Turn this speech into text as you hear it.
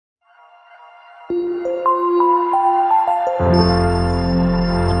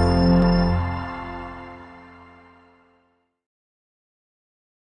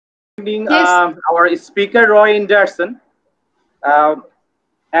our speaker, Roy Andersen, uh,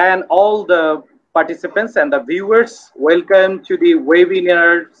 and all the participants and the viewers. Welcome to the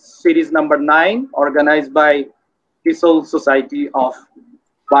webinar series number 9, organized by TESOL Society of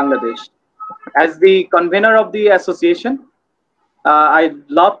Bangladesh. As the convener of the association, I'd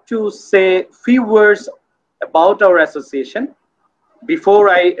love to say a few words about our association before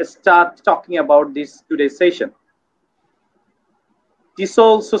I start talking about this today's session.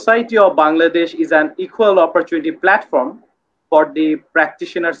 TESOL Society of Bangladesh is an equal opportunity platform for the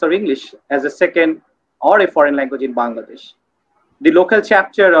practitioners of English as a second or a foreign language in Bangladesh. The local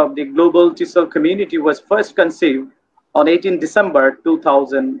chapter of the global TESOL community was first conceived on 18 December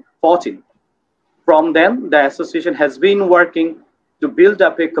 2014. From then, the association has been working to build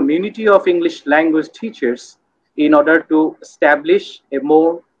up a community of English language teachers in order to establish a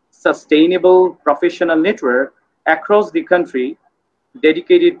more sustainable professional network across the country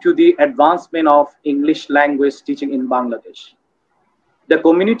dedicated to the advancement of English language teaching in Bangladesh. The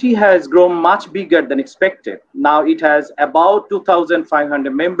community has grown much bigger than expected. Now it has about 2,500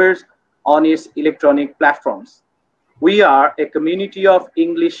 members on its electronic platforms. We are a community of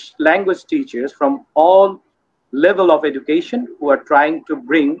English language teachers from all levels of education who are trying to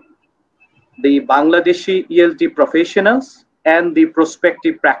bring the Bangladeshi ELT professionals and the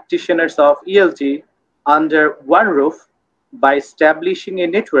prospective practitioners of ELT under one roof by establishing a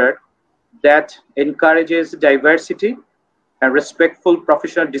network that encourages diversity and respectful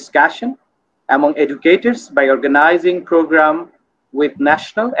professional discussion among educators by organizing programs with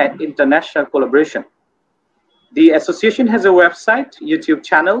national and international collaboration. The association has a website, YouTube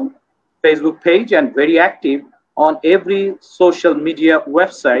channel, Facebook page, and very active on every social media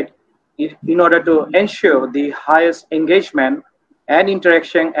website in order to ensure the highest engagement and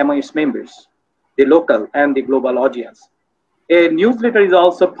interaction among its members, the local and the global audience. A newsletter is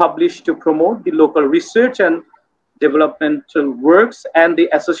also published to promote the local research and developmental works and the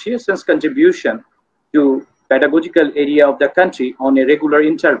association's contribution to pedagogical area of the country on a regular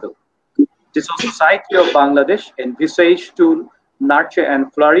interval. The Society of Bangladesh envisaged to nurture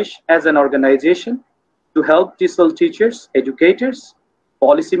and flourish as an organization to help TESOL teachers, educators,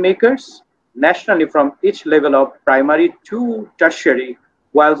 policymakers, nationally from each level of primary to tertiary,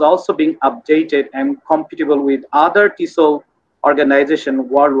 whilst also being updated and compatible with other TESOL organizations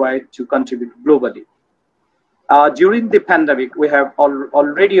worldwide to contribute globally. During the pandemic, we have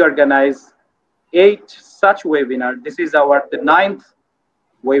already organized 8 such webinars. This is the 9th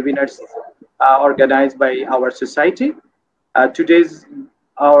webinars organized by our society. Today's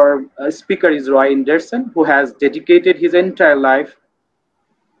our speaker is Roy Andersen, who has dedicated his entire life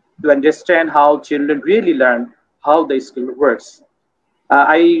to understand how children really learn how the school works.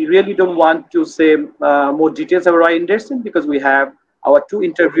 I really don't want to say more details about Roy Andersen because we have our 2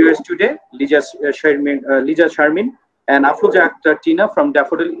 interviewers today, Liza Sharmin and Afroza from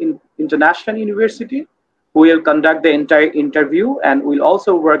Daffodil International University, who will conduct the entire interview and will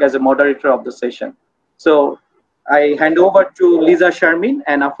also work as a moderator of the session. So I hand over to Liza Sharmin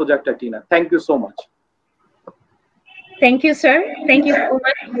and Afroza. Thank you so much. Thank you, sir. Thank you so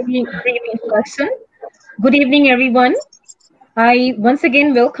much for the brief introduction. Good evening, everyone. I once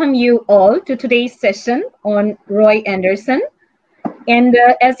again welcome you all to today's session on Roy Andersen. And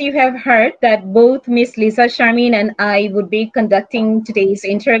as you have heard that both Miss Liza Sharmin and I would be conducting today's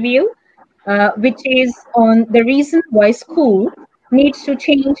interview, which is on the reason why school needs to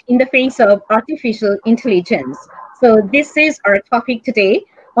change in the face of artificial intelligence. So this is our topic today,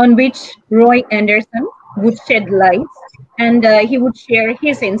 on which Roy Andersen would shed light, and he would share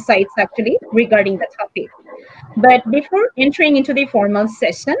his insights actually regarding the topic. But before entering into the formal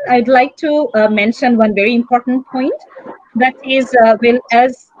session, I'd like to mention one very important point. That is, well,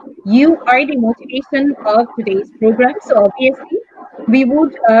 as you are the motivation of today's program, so obviously we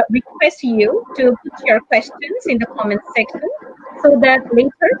would request you to put your questions in the comment section so that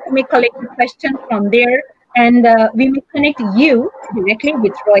later we may collect the question from there and we may connect you directly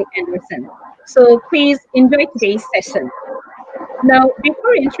with Roy Andersen. So please enjoy today's session. Now,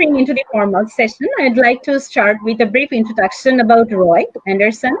 before entering into the formal session, I'd like to start with a brief introduction about Roy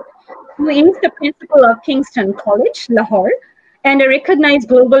Andersen, who is the principal of Kingston College, Lahore, and a recognized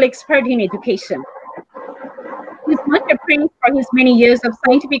global expert in education. He's much appraised for his many years of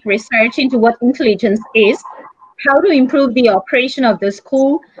scientific research into what intelligence is, how to improve the operation of the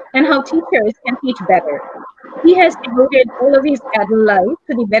school, and how teachers can teach better. He has devoted all of his adult life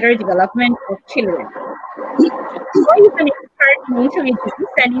to the better development of children. Roy is an expert in intelligence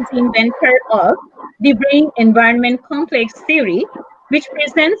and is the inventor of the brain-environment complex theory, which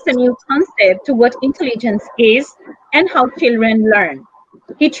presents a new concept to what intelligence is and how children learn.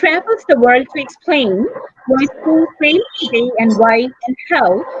 He travels the world to explain why school fails today and why and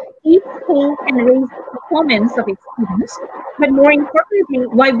how each school can raise the performance of its students, but more importantly,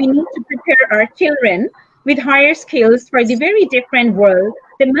 why we need to prepare our children with higher skills for the very different world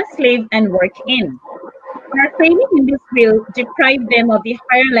they must live and work in. Our training in this will deprive them of the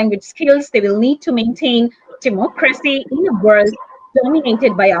higher language skills they will need to maintain democracy in a world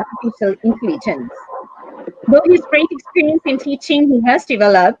dominated by artificial intelligence. Though his great experience in teaching, he has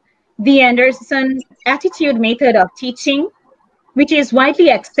developed the Andersen attitude method of teaching, which is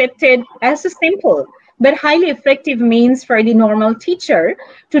widely accepted as a simple but highly effective means for the normal teacher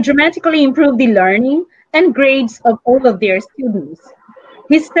to dramatically improve the learning and grades of all of their students.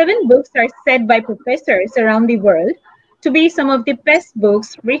 His 7 books are said by professors around the world to be some of the best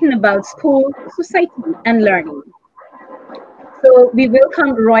books written about school, society, and learning. So we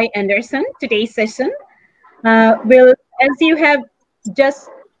welcome Roy Andersen today's session. As you have just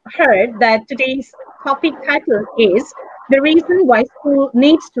heard, that today's topic title is the reason why school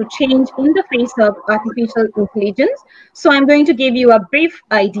needs to change in the face of artificial intelligence. So I'm going to give you a brief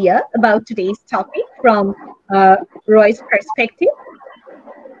idea about today's topic from Roy's perspective.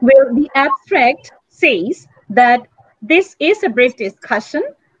 Well, the abstract says that this is a brief discussion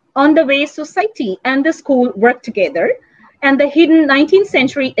on the way society and the school work together and the hidden 19th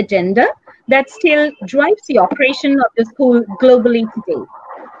century agenda that still drives the operation of the school globally today.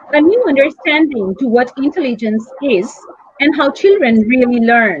 A new understanding to what intelligence is and how children really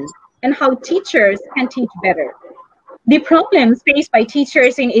learn and how teachers can teach better. The problems faced by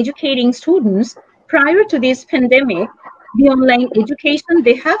teachers in educating students prior to this pandemic, the online education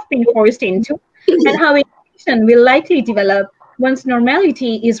they have been forced into, and how education will likely develop once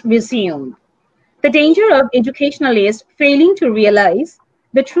normality is resumed. The danger of educationalists failing to realize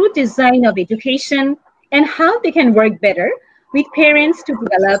the true design of education and how they can work better with parents to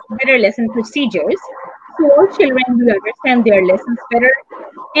develop better lesson procedures so all children will understand their lessons better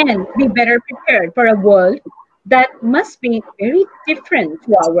and be better prepared for a world that must be very different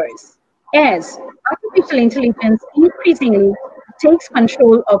to ours, as artificial intelligence increasingly takes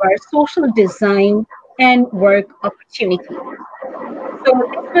control of our social design and work opportunities. So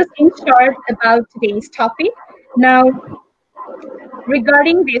this was in short about today's topic. Now,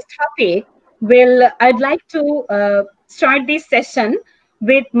 regarding this topic, I'd like to start this session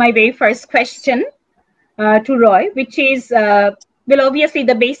with my very first question to Roy, which is, obviously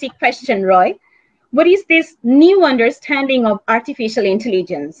the basic question, Roy. What is this new understanding of artificial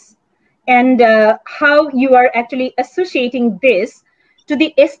intelligence? And how you are actually associating this to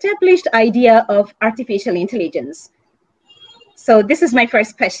the established idea of artificial intelligence? So this is my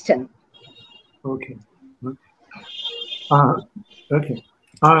first question. Okay. Okay.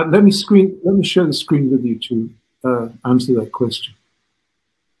 Let me share the screen with you to answer that question.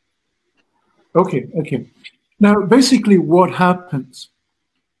 Okay. Now, basically, what happens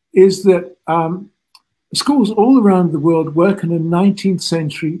is that schools all around the world work on a 19th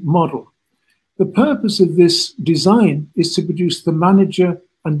century model. The purpose of this design is to produce the manager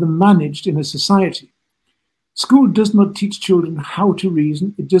and the managed in a society. School does not teach children how to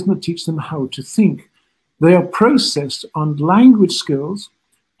reason. It does not teach them how to think. They are processed on language skills,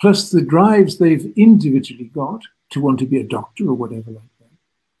 plus the drives they've individually got to want to be a doctor or whatever like that,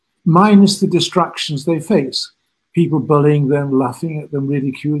 minus the distractions they face. People bullying them, laughing at them,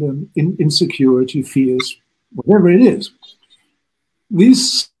 ridicule them, insecurity, fears, whatever it is.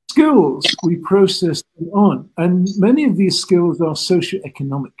 These skills we process them on, and many of these skills are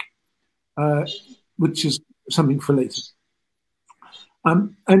socioeconomic, which is something for later.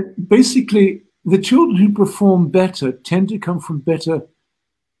 And basically, the children who perform better tend to come from better,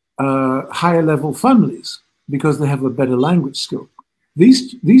 higher level families because they have a better language skill.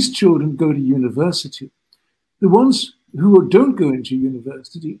 These children go to university. The ones who don't go into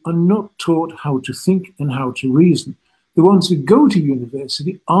university are not taught how to think and how to reason. The ones who go to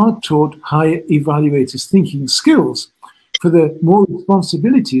university are taught higher evaluators thinking skills for the more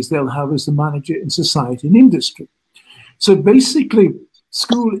responsibilities they'll have as the manager in society and industry. So basically,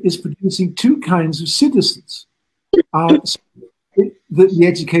 school is producing two kinds of citizens. The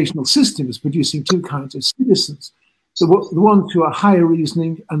educational system is producing two kinds of citizens, the ones who are higher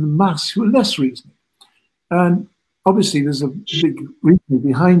reasoning and the mass who are less reasoning. And obviously, there's a big reason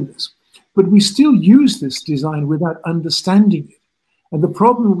behind this. But we still use this design without understanding it. And the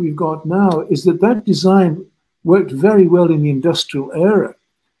problem we've got now is that that design worked very well in the industrial era.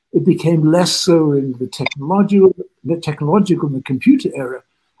 It became less so in the technological and the computer era.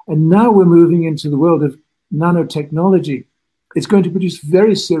 And now we're moving into the world of nanotechnology. It's going to produce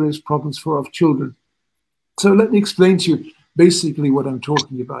very serious problems for our children. So let me explain to you basically what I'm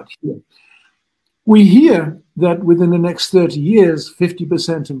talking about here. We hear that within the next 30 years,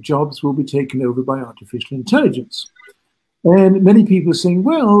 50% of jobs will be taken over by artificial intelligence. And many people are saying,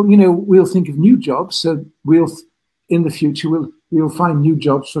 well, you know, we'll think of new jobs. So in the future, we'll find new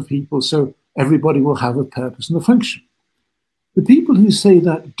jobs for people. So everybody will have a purpose and a function. The people who say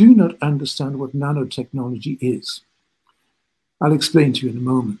that do not understand what nanotechnology is. I'll explain to you in a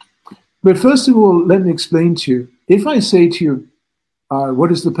moment. But first of all, let me explain to you, if I say to you,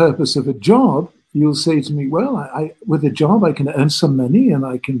 what is the purpose of a job? You'll say to me, well, with a job, I can earn some money and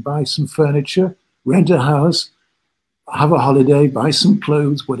I can buy some furniture, rent a house, have a holiday, buy some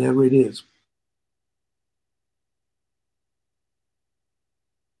clothes, whatever it is.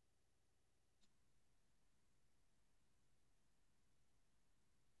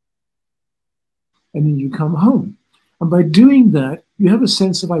 And then you come home. And by doing that, you have a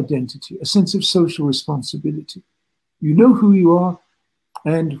sense of identity, a sense of social responsibility. You know who you are,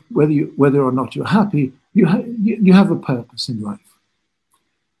 and whether or not you're happy, you have a purpose in life.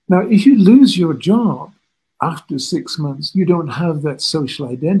 Now, if you lose your job after 6 months, you don't have that social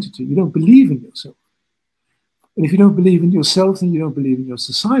identity. You don't believe in yourself. And if you don't believe in yourself, then you don't believe in your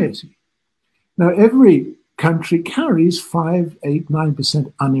society. Now, every country carries 5, 8,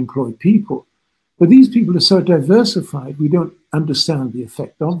 9% unemployed people. But these people are so diversified, we don't understand the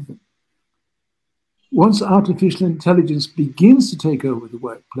effect of them. Once artificial intelligence begins to take over the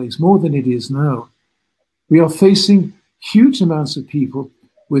workplace more than it is now, we are facing huge amounts of people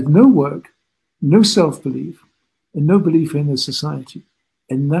with no work, no self-belief, and no belief in the society.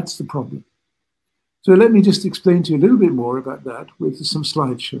 And that's the problem. So let me just explain to you a little bit more about that with some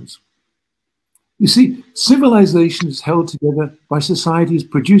slideshows. You see, civilization is held together by societies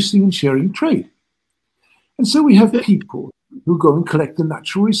producing and sharing trade. And so we have people who go and collect the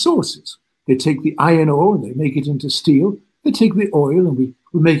natural resources. They take the iron ore and they make it into steel. They take the oil and we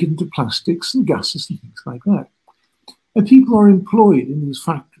make it into plastics and gases and things like that. And people are employed in these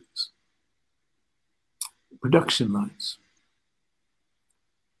factories, production lines,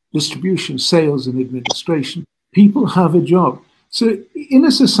 distribution, sales, and administration. People have a job. So in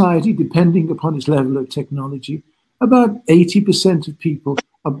a society, depending upon its level of technology, about 80% of people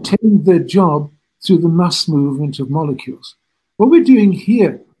obtain their job through the mass movement of molecules. What we're doing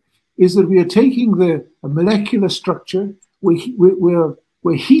here is that we are taking a molecular structure, we're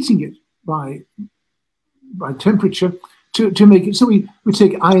heating it by temperature to make it. So we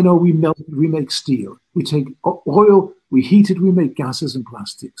take iron ore, we melt it, we make steel. We take oil, we heat it, we make gases and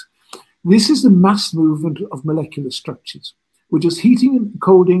plastics. This is the mass movement of molecular structures. We're just heating and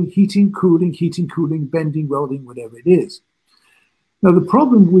cooling, heating, cooling, bending, welding, whatever it is. Now, the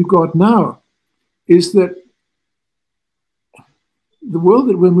problem we've got now is that the world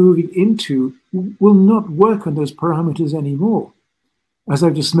that we're moving into will not work on those parameters anymore. As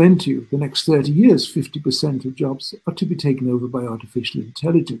I've just mentioned to you, the next 30 years, 50% of jobs are to be taken over by artificial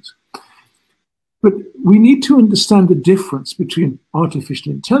intelligence. But we need to understand the difference between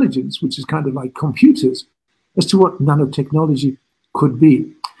artificial intelligence, which is kind of like computers, as to what nanotechnology could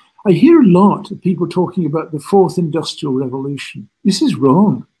be. I hear a lot of people talking about the fourth industrial revolution. This is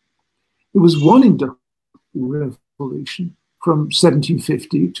wrong. There was one industrial revolution from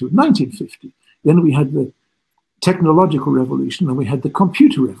 1750 to 1950. Then we had the technological revolution, and we had the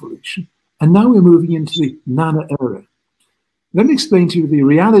computer revolution. And now we're moving into the nano era. Let me explain to you the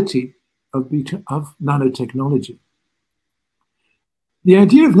reality of nanotechnology. The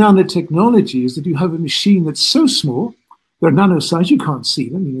idea of nanotechnology is that you have a machine that's so small, they're nano size, you can't see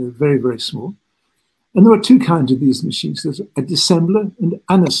them, they're very, very small. And there are two kinds of these machines. There's a dissembler and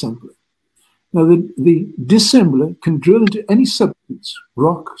an assembler. Now, the dissembler can drill into any substance,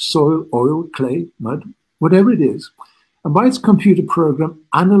 rock, soil, oil, clay, mud, whatever it is, and by its computer program,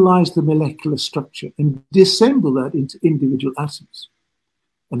 analyze the molecular structure and disassemble that into individual atoms.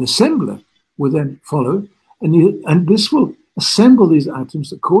 An assembler will then follow, and this will assemble these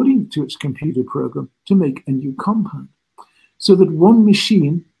atoms according to its computer program to make a new compound. So that one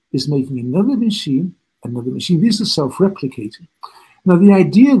machine is making another machine. These are self-replicating. Now, the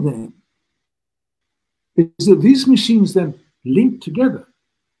idea then is that these machines then link together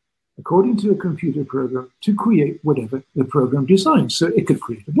according to a computer program to create whatever the program designs. So it could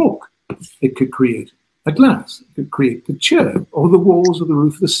create a book, it could create a glass, it could create the chair or the walls or the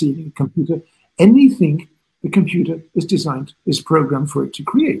roof, the ceiling, the computer, anything the computer is designed, is programmed for it to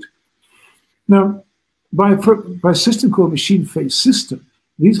create. Now, by a system called machine-phase system,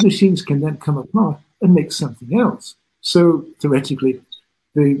 these machines can then come apart and make something else. So theoretically,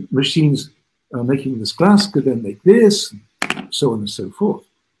 the machines making this glass could then make this, and so on and so forth.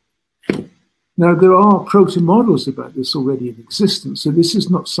 Now, there are proto-models about this already in existence, so this is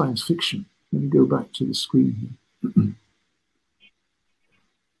not science fiction. Let me go back to the screen here.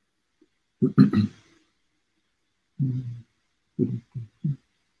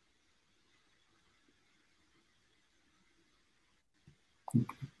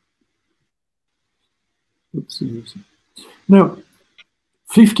 Now,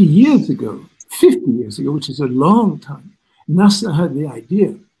 50 years ago, which is a long time, NASA had the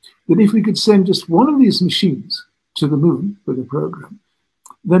idea that if we could send just one of these machines to the moon with a program,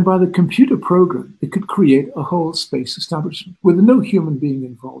 then by the computer program, it could create a whole space establishment with no human being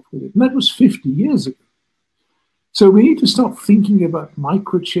involved with it. And that was 50 years ago. So we need to stop thinking about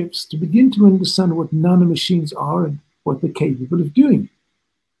microchips to begin to understand what nanomachines are and what they're capable of doing.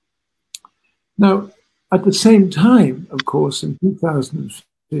 Now, at the same time, of course, in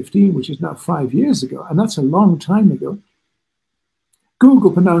 2015, which is now 5 years ago, and that's a long time ago,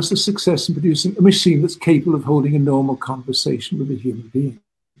 Google pronounced a success in producing a machine that's capable of holding a normal conversation with a human being.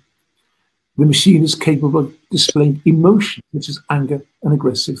 The machine is capable of displaying emotion, which is anger and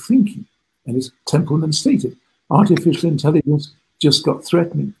aggressive thinking, and is temperament stated. Artificial intelligence just got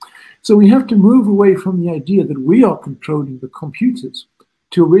threatening. So we have to move away from the idea that we are controlling the computers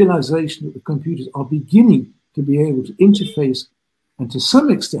to a realization that the computers are beginning to be able to interface and to some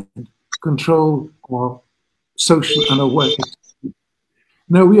extent control our social and our work.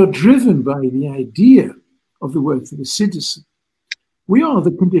 Now we are driven by the idea of the work of the citizen. We are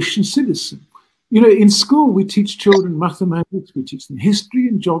the conditioned citizen. You know, in school we teach children mathematics, we teach them history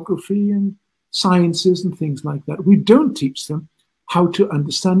and geography and sciences and things like that. We don't teach them how to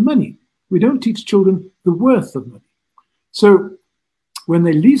understand money. We don't teach children the worth of money. So when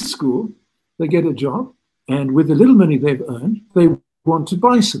they leave school, they get a job, and with the little money they've earned, they want to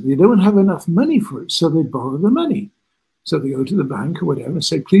buy something. They don't have enough money for it, so they borrow the money. So they go to the bank or whatever and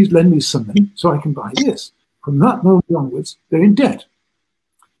say, please lend me some money so I can buy this. From that moment onwards, they're in debt.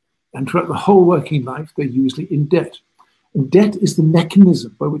 And throughout the whole working life, they're usually in debt. And debt is the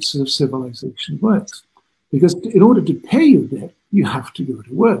mechanism by which civilization works. Because in order to pay your debt, you have to go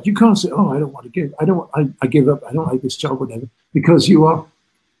to work. You can't say, oh, I don't want to give, I give up, I don't like this job, whatever, because you are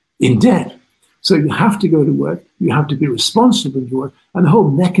in debt. So you have to go to work, you have to be responsible in your work, and the whole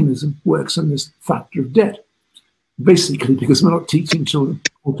mechanism works on this factor of debt. Basically, because we're not teaching children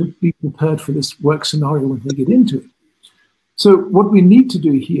how to be prepared for this work scenario when they get into it. So what we need to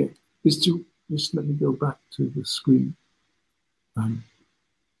do here is to, just let me go back to the screen. I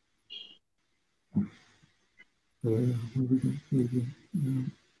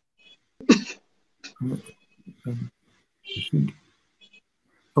think,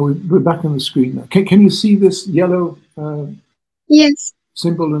 oh, we're back on the screen now. Can you see this yellow yes.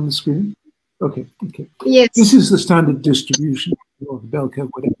 symbol on the screen? Okay, okay. Yes. This is the standard distribution, or the bell curve,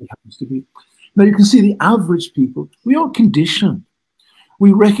 whatever it happens to be. Now you can see the average people, we are conditioned.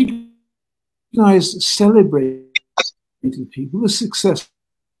 We recognize, celebrate people, the successful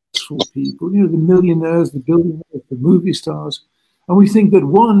people, you know, the millionaires, the billionaires, the movie stars. And we think that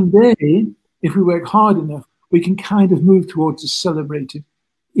one day, if we work hard enough, we can kind of move towards a celebrated.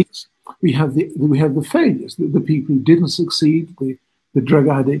 We have the failures, the people who didn't succeed, the drug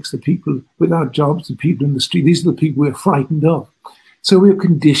addicts, the people without jobs, the people in the street. These are the people we're frightened of. So we're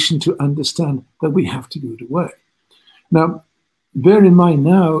conditioned to understand that we have to go to work. Now, bear in mind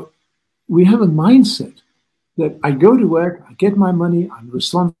now, we have a mindset that I go to work, I get my money, I'm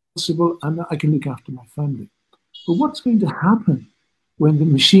responsible, and I can look after my family. But what's going to happen when the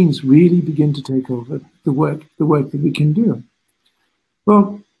machines really begin to take over the work that we can do?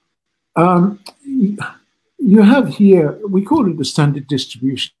 Well, you have here, we call it the standard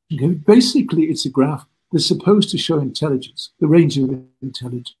distribution. Basically, it's a graph that's supposed to show intelligence, the range of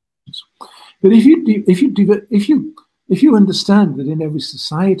intelligence. But if you understand that in every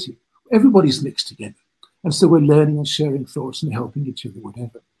society, everybody's mixed together, and so we're learning and sharing thoughts and helping each other,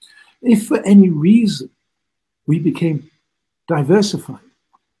 whatever. If for any reason we became diversified,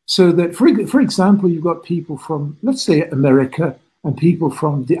 so that, for example, you've got people from, let's say, America and people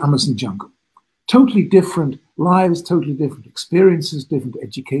from the Amazon jungle, totally different lives, totally different experiences, different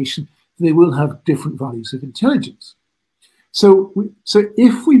education. They will have different values of intelligence. So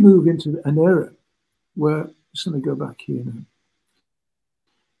if we move into an era where, just going to go back here now.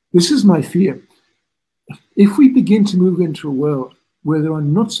 This is my fear. If we begin to move into a world where there are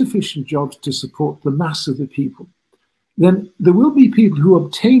not sufficient jobs to support the mass of the people, then there will be people who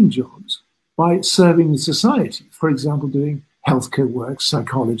obtain jobs by serving the society. For example, doing healthcare work,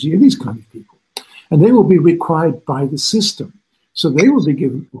 psychology, and these kind of people. And they will be required by the system. So they will be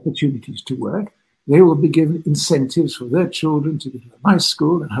given opportunities to work, They will be given incentives for their children to go to a nice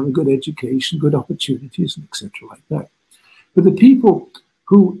school and have a good education, good opportunities, and etc. like that. But the people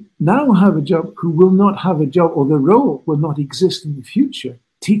who now have a job, who will not have a job, or the role will not exist in the future,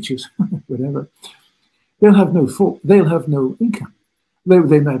 teachers, whatever, they'll have no income.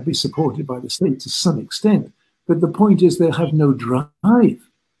 They might be supported by the state to some extent, but the point is they'll have no drive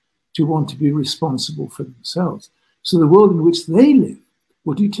to want to be responsible for themselves. So the world in which they live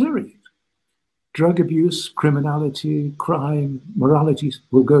will deteriorate. Drug abuse, criminality, crime, morality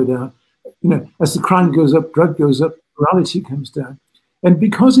will go down. You know, as the crime goes up, drug goes up, morality comes down. And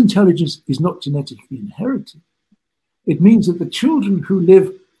because intelligence is not genetically inherited, it means that the children who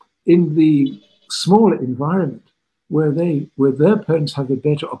live in the smaller environment where their parents have a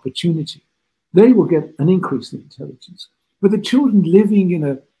better opportunity, they will get an increase in intelligence. But the children living in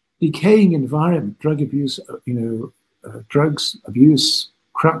a decaying environment, drug abuse, drugs, abuse,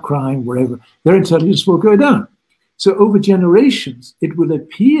 crime, wherever, their intelligence will go down. So over generations, it will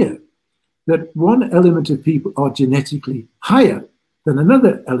appear that one element of people are genetically higher than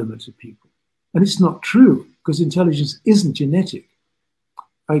another element of people. And it's not true, because intelligence isn't genetic.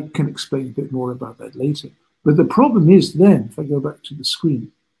 I can explain a bit more about that later. But the problem is then, if I go back to the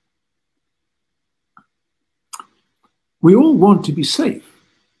screen, we all want to be safe.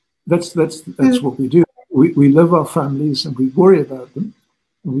 That's what we do. We love our families and we worry about them,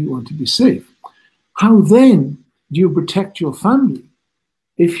 and we want to be safe. How then do you protect your family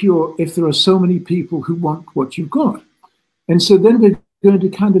if there are so many people who want what you've got? And so then we're going to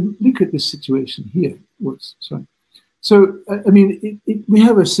kind of look at this situation here. So, I mean, we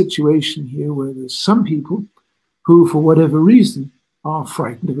have a situation here where there's some people who, for whatever reason, are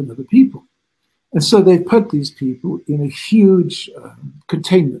frightened of other people. And so they put these people in a huge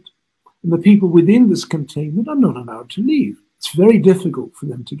containment. And the people within this containment are not allowed to leave. It's very difficult for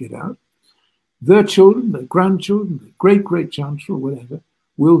them to get out. Their children, their grandchildren, their great-great-grandchildren, whatever,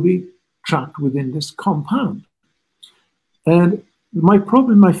 will be trapped within this compound. And my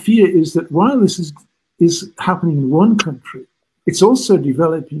problem, my fear is that while this is happening in one country, it's also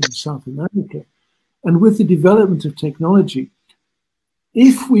developing in South America. And with the development of technology,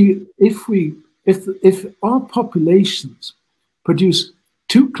 if our populations produce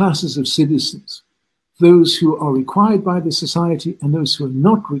two classes of citizens, those who are required by the society and those who are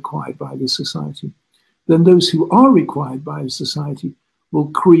not required by the society, then those who are required by the society will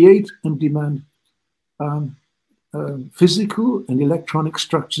create and demand physical and electronic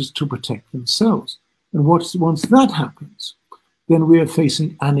structures to protect themselves. And once that happens, then we are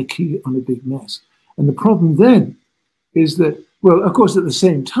facing anarchy on a big mess. And the problem then is that, well, of course, at the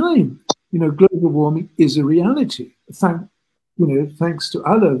same time, global warming is a reality. Thanks to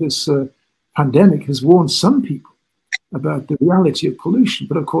Allah, this pandemic has warned some people about the reality of pollution.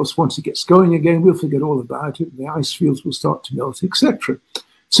 But of course, once it gets going again, we'll forget all about it. The ice fields will start to melt, etc.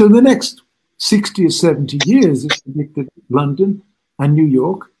 So the next 60 or 70 years, it's predicted London and New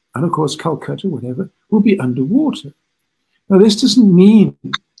York, and of course Calcutta, whatever, will be underwater. Now, this doesn't mean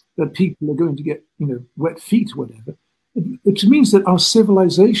that people are going to get, wet feet or whatever. It means that our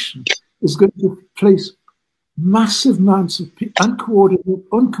civilization is going to place massive amounts of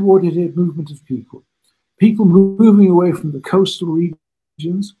uncoordinated movement of people moving away from the coastal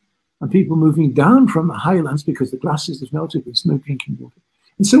regions, and people moving down from the highlands because the glaciers have melted, there's no drinking water.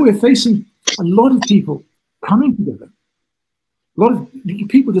 And so we're facing a lot of people coming together, a lot of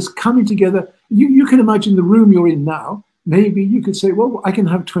people just coming together. You can imagine the room you're in now. Maybe you could say, well, I can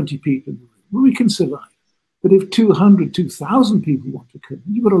have 20 people in the room. Well, we can survive. But if 200, 2,000 people want to come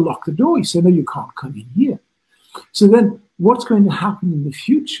in, you've got to lock the door. You say, no, you can't come in here. So then what's going to happen in the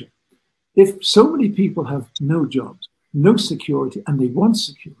future if so many people have no jobs, no security, and they want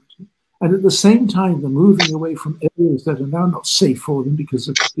security, and at the same time they're moving away from areas that are now not safe for them because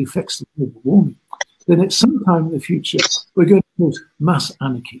of the effects of global warming, then at some time in the future we're going to cause mass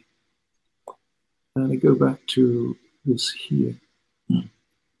anarchy. And I go back to this here.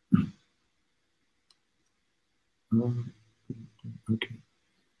 Okay.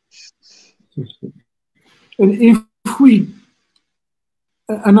 And if we,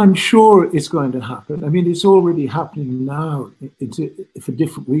 and I'm sure it's going to happen. I mean, it's already happening now for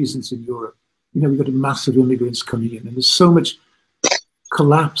different reasons in Europe. We've got a massive immigrants coming in, and there's so much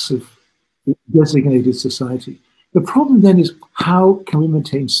collapse of designated society. The problem then is, how can we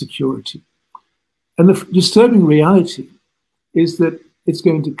maintain security? And the disturbing reality is that it's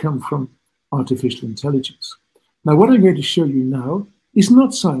going to come from artificial intelligence. Now, what I'm going to show you now is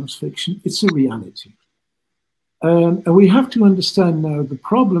not science fiction, it's a reality. And we have to understand now the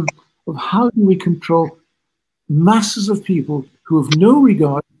problem of how do we control masses of people who have no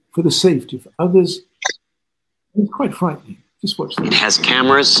regard for the safety of others. It's quite frightening. Just watch this. It has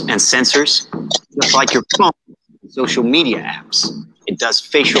cameras and sensors, just like your phone, social media apps. It does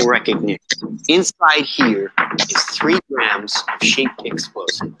facial recognition. Inside here is 3 grams of shaped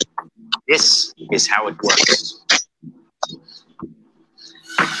explosive. This is how it works.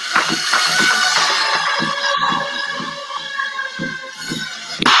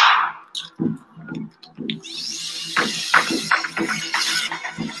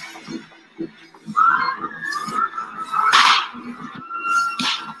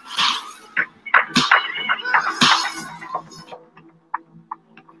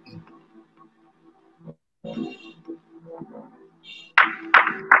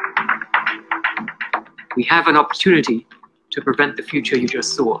 We have an opportunity to prevent the future you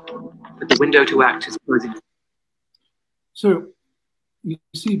just saw, but the window to act is closing. So you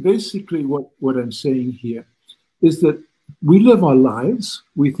see, basically what I'm saying here is that we live our lives.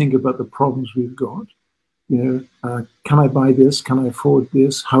 We think about the problems we've got. You know, can I buy this? Can I afford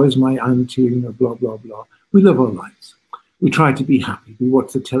this? How is my auntie? You know, blah, blah, blah. We live our lives. We try to be happy. We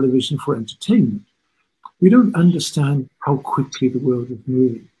watch the television for entertainment. We don't understand how quickly the world is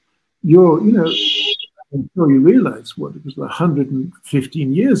moving. You know, until you realize what it was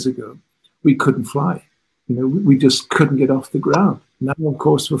 115 years ago, we couldn't fly. You know, we just couldn't get off the ground. Now, of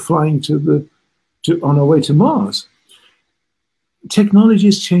course, we're flying on our way to Mars. Technology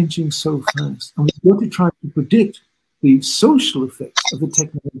is changing so fast, and we've got to try to predict the social effects of the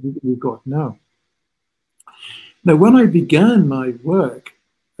technology that we've got now. Now, when I began my work,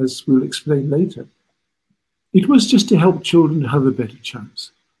 as we'll explain later, it was just to help children have a better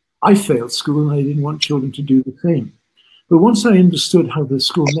chance. I failed school and I didn't want children to do the same. But once I understood how the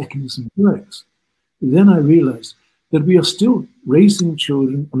school mechanism works, then I realized that we are still raising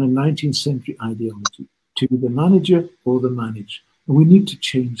children on a 19th century ideology, to be the manager or the managed. And we need to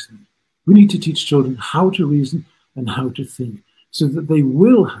change that. We need to teach children how to reason and how to think, so that they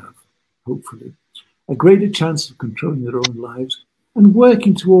will have, hopefully, a greater chance of controlling their own lives and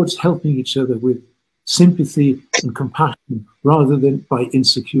working towards helping each other with sympathy and compassion rather than by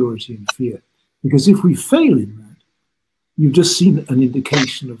insecurity and fear. Because if we fail in that, you've just seen an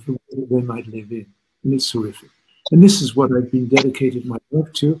indication of the way that they might live in, and it's horrific. And this is what I've been dedicated my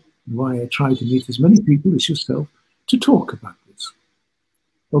work to, and why I try to meet as many people as yourself to talk about this.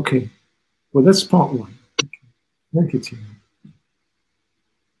 Okay, well, that's part one. Okay. Thank you, Tina.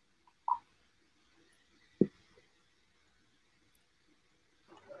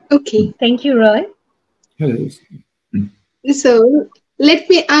 Okay. Thank you, Roy. Hello. So let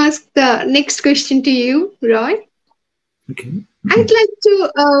me ask the next question to you, Roy. Okay. I'd like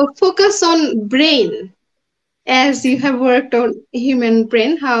to focus on brain, as you have worked on human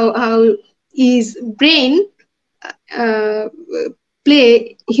brain. How is brain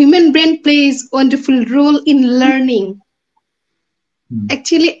human brain plays wonderful role in learning.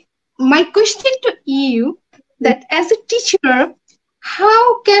 Actually, my question to you, that as a teacher,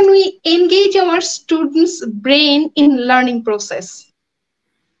 how can we engage our students' brain in learning process?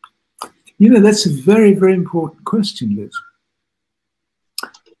 You know, that's a very, very important question, Liz.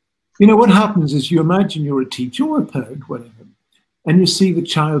 You know, what happens is you imagine you're a teacher or a parent, whatever, and you see the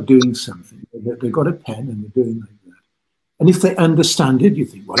child doing something. They've got a pen and they're doing like that. And if they understand it, you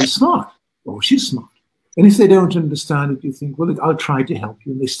think, well, he's smart, or she's smart. And if they don't understand it, you think, well, I'll try to help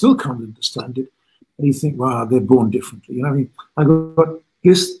you. And they still can't understand it. And you think, wow, they're born differently. You know, I mean, I've got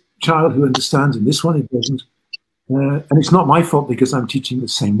this child who understands and this one it doesn't. And it's not my fault because I'm teaching the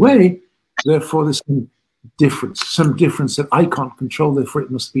same way. Therefore, there's some difference that I can't control. Therefore,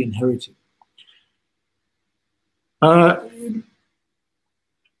 it must be inherited.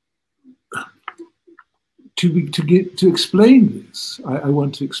 To explain this, I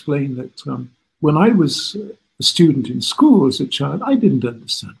want to explain that when I was a student in school as a child, I didn't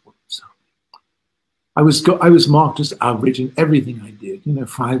understand what was happening. I was marked as average in everything I did. You know,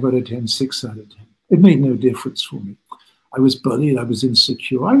 5 out of 10, 6 out of 10. It made no difference for me. I was bullied. I was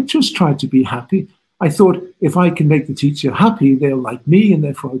insecure. I just tried to be happy. I thought if I can make the teacher happy, they'll like me, and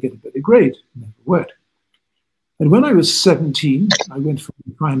therefore I'll get a better grade. It never worked. And when I was 17, I went for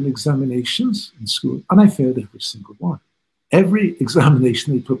the final examinations in school, and I failed every single one. Every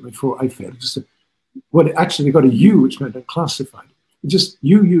examination they put me for, I failed. Actually, they got a U, which meant unclassified. Just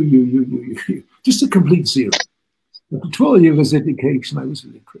U. Just a complete zero. After 12 years of education, I was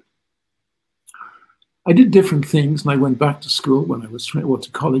illiterate. I did different things, and I went back to school when I was to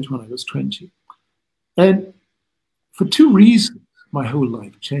college when I was 20. And for 2 reasons, my whole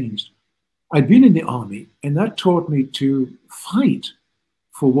life changed. I'd been in the army, and that taught me to fight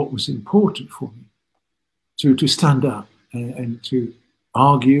for what was important for me, to stand up and to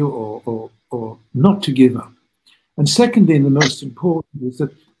argue or not to give up. And secondly, and the most important, is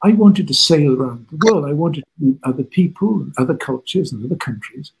that I wanted to sail around the world. I wanted to meet other people and other cultures and other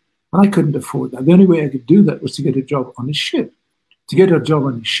countries. And I couldn't afford that. The only way I could do that was to get a job on a ship. To get a job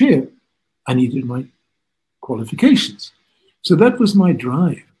on a ship, I needed my qualifications. So that was my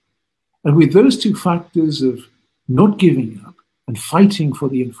drive. And with those two factors of not giving up and fighting for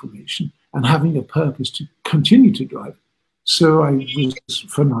the information and having a purpose to continue to drive, so I was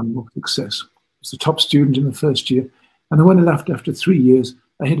phenomenal success. I was the top student in the first year. And then when I left after 3 years,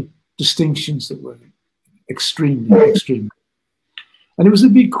 I had distinctions that were extremely. And it was a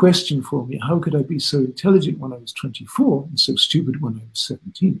big question for me. How could I be so intelligent when I was 24 and so stupid when I was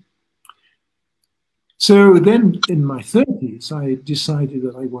 17? So then in my 30s, I decided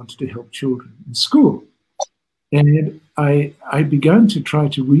that I wanted to help children in school. And I began to try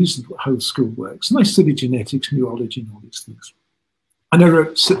to reason how school works. And I studied genetics, neurology, and all these things. And I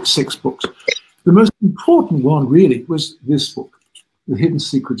wrote 6 books. The most important one really was this book, The Hidden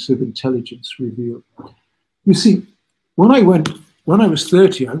Secrets of Intelligence Revealed. You see, when I was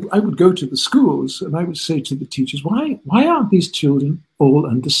 30, I would go to the schools and I would say to the teachers, why aren't these children all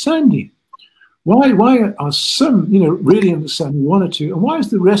understanding? Why are some, really understanding, 1 or 2, and why is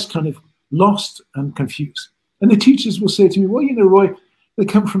the rest kind of lost and confused? And the teachers will say to me, well, Roy, they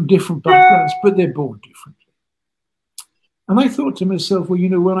come from different backgrounds, but they're born differently. And I thought to myself, well,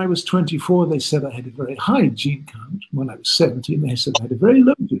 when I was 24, they said I had a very high gene count. When I was 17, they said I had a very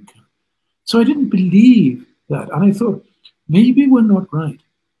low gene count. So I didn't believe that. And I thought, maybe we're not right.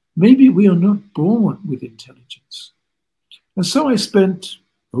 Maybe we are not born with intelligence. And so I spent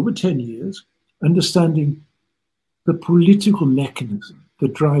over 10 years understanding the political mechanism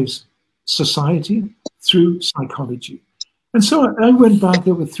that drives society through psychology. And so I went back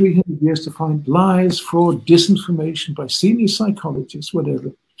over 300 years to find lies, fraud, disinformation by senior psychologists,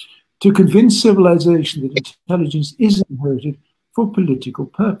 whatever, to convince civilization that intelligence is inherited for political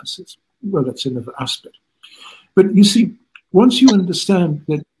purposes. Well, that's another aspect. But you see, once you understand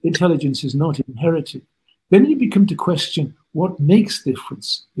that intelligence is not inherited, then you become to question what makes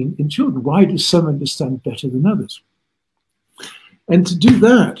difference in children. Why do some understand better than others? And to do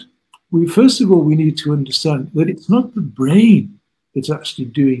that, first of all, we need to understand that it's not the brain that's actually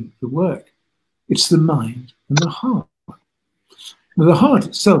doing the work. It's the mind and the heart. Now, the heart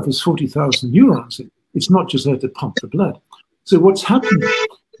itself has 40,000 neurons. It's not just there to pump the blood. So what's happening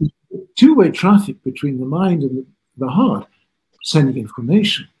is two-way traffic between the mind and the heart, sending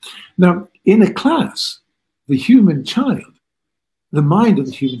information. Now, in a class, the human child, the mind of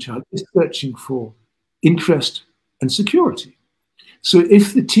the human child is searching for interest and security. So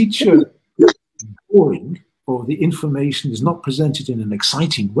if the teacher is boring or the information is not presented in an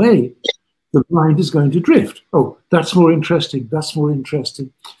exciting way, the mind is going to drift. Oh, that's more interesting. That's more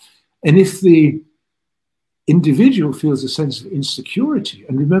interesting. And if the individual feels a sense of insecurity,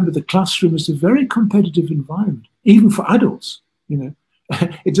 and remember the classroom is a very competitive environment, even for adults,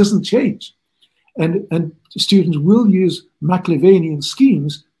 it doesn't change. And students will use Machiavellian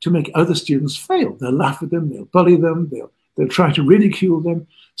schemes to make other students fail. They'll laugh at them, they'll bully them, they'll try to ridicule them,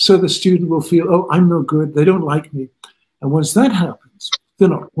 so the student will feel, oh, I'm no good, they don't like me. And once that happens, they're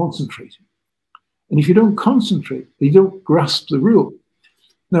not concentrating. And if you don't concentrate, you don't grasp the rule.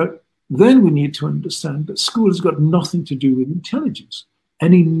 Now, then we need to understand that school has got nothing to do with intelligence.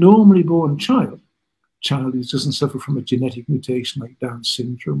 Any normally born child who doesn't suffer from a genetic mutation like Down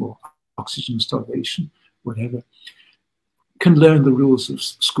syndrome or oxygen starvation, whatever, can learn the rules of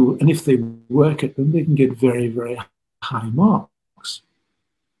school. And if they work at them, they can get very, very high marks.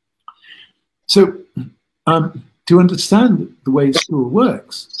 So to understand the way school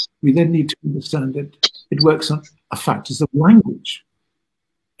works, we then need to understand that it works on factors of language.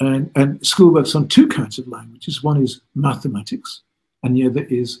 And school works on 2 kinds of languages. One is mathematics, and the other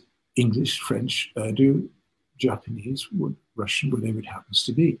is English, French, Urdu, Japanese, Russian, whatever it happens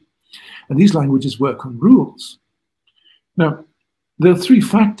to be. And these languages work on rules. Now, there are 3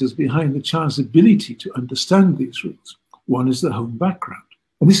 factors behind the child's ability to understand these rules. One is the home background,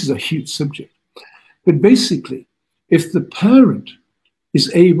 and this is a huge subject. But basically, if the parent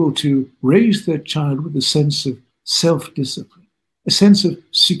is able to raise their child with a sense of self-discipline, a sense of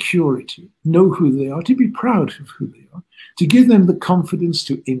security, know who they are, to be proud of who they are, to give them the confidence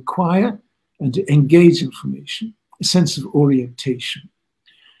to inquire and to engage information, a sense of orientation.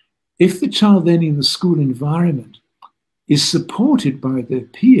 If the child then in the school environment is supported by their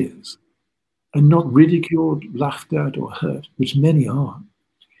peers and not ridiculed, laughed at, or hurt, which many are,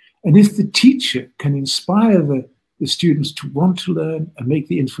 and if the teacher can inspire the students to want to learn and make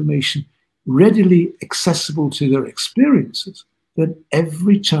the information readily accessible to their experiences, then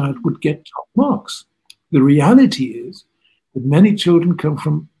every child would get top marks. The reality is that many children come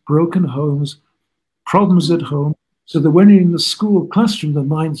from broken homes, problems at home, so that when you're in the school classroom, the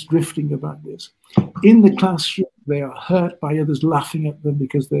mind's drifting about this. In the classroom, they are hurt by others laughing at them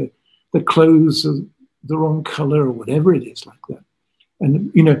because their clothes are the wrong color or whatever it is like that.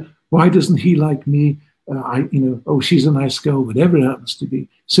 And, you know, why doesn't he like me? Oh, she's a nice girl, whatever it happens to be.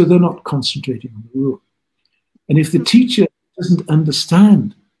 So they're not concentrating on the rule. And if the teacher doesn't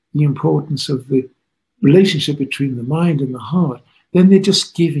understand the importance of the relationship between the mind and the heart, then they're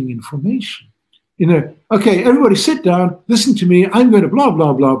just giving information. You know, okay, everybody sit down, listen to me, I'm going to blah,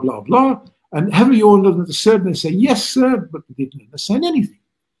 blah, blah, blah, blah. And have you all understood? And they say, yes, sir, but they didn't understand anything.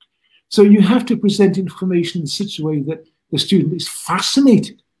 So you have to present information in such a way that the student is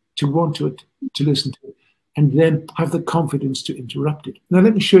fascinated to want to listen to it, and then have the confidence to interrupt it. Now,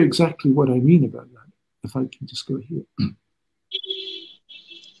 let me show you exactly what I mean about that, if I can just go here.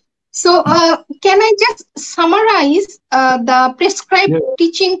 So can I just summarize the prescribed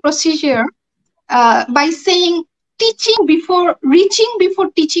teaching procedure by saying teaching before, reaching before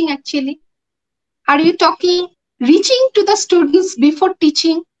teaching actually? Are you talking reaching to the students before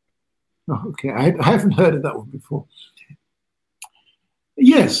teaching? Oh, okay, I haven't heard of that one before.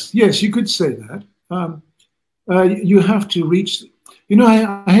 Yes, you could say that. You have to reach, you know,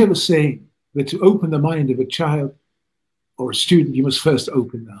 I have a saying that to open the mind of a child or a student, you must first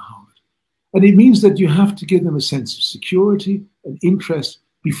open their heart. And it means that you have to give them a sense of security and interest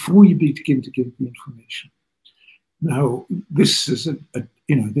before you begin to give the information. Now, this is a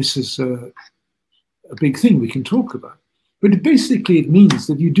big thing we can talk about. But basically it means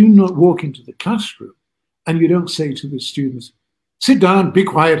that you do not walk into the classroom and you don't say to the students, sit down, be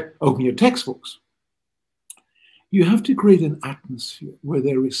quiet, open your textbooks. You have to create an atmosphere where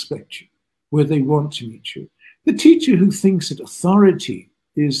they respect you, where they want to meet you. The teacher who thinks that authority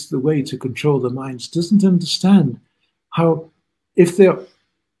is the way to control the minds doesn't understand how, if the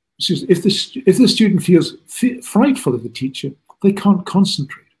student feels frightful of the teacher, they can't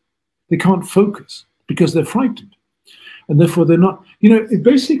concentrate. They can't focus because they're frightened. And therefore they're not, you know,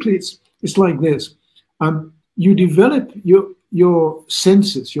 basically it's like this. You develop your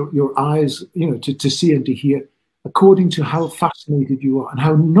senses, your eyes, you know, to see and to hear according to how fascinated you are and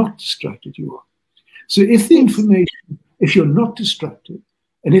how not distracted you are. So if the information, if you're not distracted,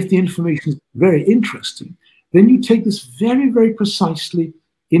 and if the information is very interesting, then you take this very, very precisely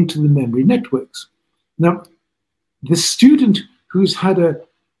into the memory networks. Now, the student who's had a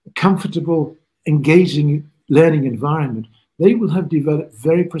comfortable, engaging learning environment, they will have developed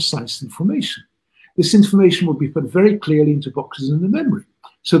very precise information. This information will be put very clearly into boxes in the memory.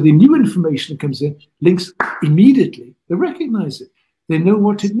 So the new information that comes in links immediately. They recognize it. They know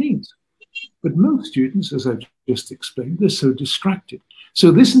what it means. But most students, as I've just explained, they're so distracted.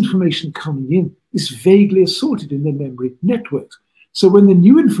 So this information coming in is vaguely assorted in their memory networks. So when the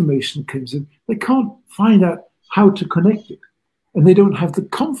new information comes in, they can't find out how to connect it. And they don't have the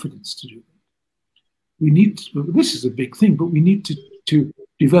confidence to do that. This is a big thing, but we need to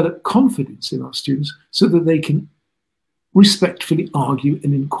develop confidence in our students so that they can respectfully argue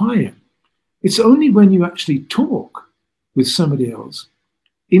and inquire. It's only when you actually talk with somebody else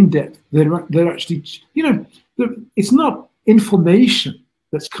in depth, they're actually, you know, it's not information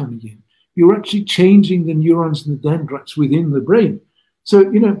that's coming in. You're actually changing the neurons and the dendrites within the brain. So,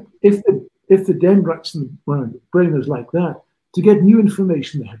 you know, if the dendrites in the brain is like that, to get new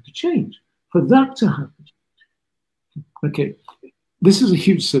information, they have to change. For that to happen, okay, this is a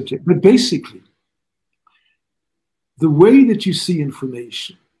huge subject, but basically, the way that you see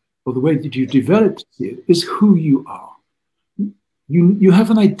information, or the way that you develop to see it, is who you are. You have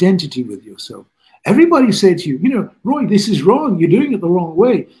an identity with yourself. Everybody said to you, you know, Roy, this is wrong, you're doing it the wrong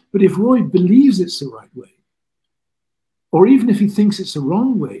way. But if Roy believes it's the right way, or even if he thinks it's the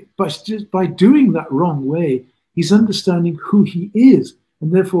wrong way, but just by doing that wrong way, he's understanding who he is,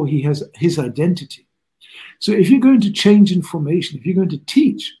 and therefore he has his identity. So if you're going to change information, if you're going to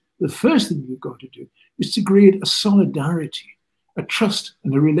teach, the first thing you've got to do is to create a solidarity, a trust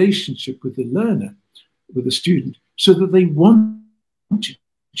and a relationship with the learner, with the student, so that they want to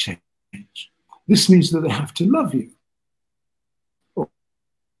change. This means that they have to love you,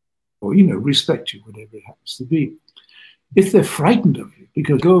 or you know, respect you, whatever it happens to be. If they're frightened of you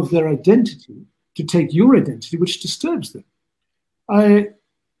because of their identity to take your identity, which disturbs them. I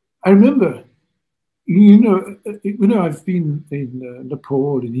remember, you know, I've been in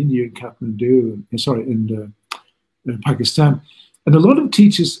Nepal, in India, in Kathmandu, in Pakistan, and a lot of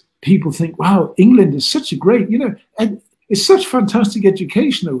teachers, people think, wow, England is such a great, you know, and it's such fantastic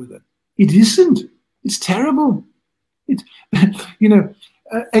education over there. It isn't. It's terrible. It, you know,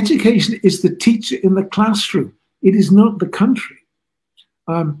 education is the teacher in the classroom. It is not the country.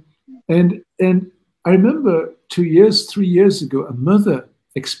 And I remember 3 years ago, a mother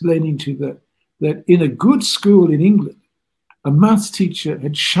explaining to that in a good school in England, a maths teacher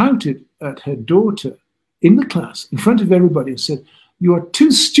had shouted at her daughter in the class, in front of everybody, and said, "You are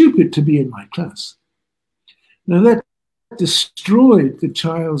too stupid to be in my class." Now that destroyed the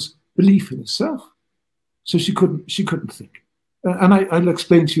child's belief in herself. So she couldn't think. And I'll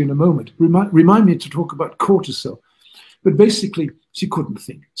explain to you in a moment. Remind me to talk about cortisol. But basically, she couldn't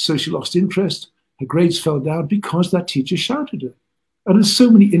think. So she lost interest. Her grades fell down because that teacher shouted at her. And there's so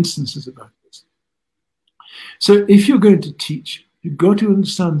many instances about this. So if you're going to teach, you've got to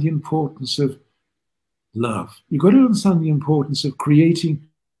understand the importance of love. You've got to understand the importance of creating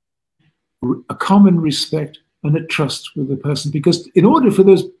a common respect and a trust with the person. Because in order for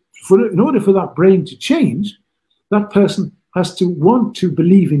that brain to change, that person has to want to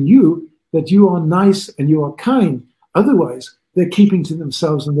believe in you, that you are nice and you are kind. Otherwise, they're keeping to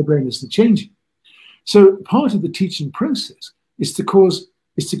themselves and the brain isn't changing. So part of the teaching process is to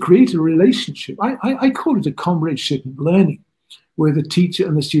create a relationship. I call it a comradeship in learning, where the teacher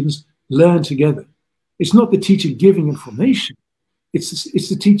and the students learn together. It's not the teacher giving information. It's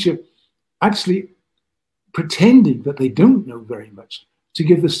the teacher actually pretending that they don't know very much, to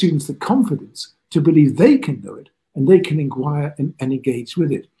give the students the confidence to believe they can know it and they can inquire and engage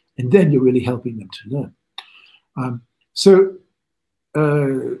with it. And then you're really helping them to learn. So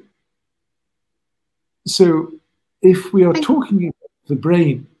if we are talking about the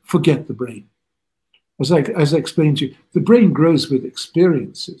brain, forget the brain. As I explained to you, the brain grows with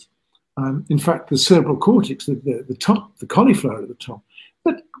experiences. In fact, the cerebral cortex, the top, the cauliflower at the top,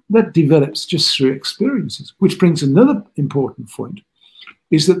 that develops just through experiences, which brings another important point,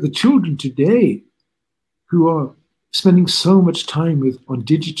 is that the children today who are spending so much time on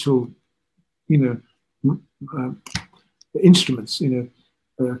digital, instruments,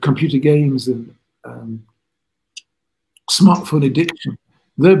 computer games and smartphone addiction,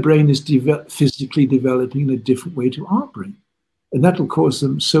 their brain is physically developing in a different way to our brain. And that will cause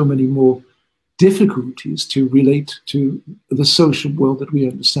them so many more difficulties to relate to the social world that we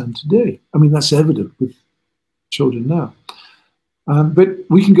understand today. I mean, that's evident with children now. But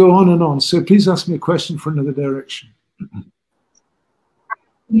we can go on and on. So please ask me a question for another direction.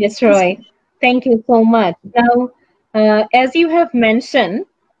 Yes, Roy. Thank you so much. Now, as you have mentioned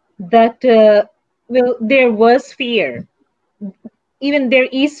that, there was fear. Even there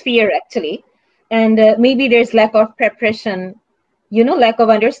is fear, actually. And maybe there's lack of preparation, lack of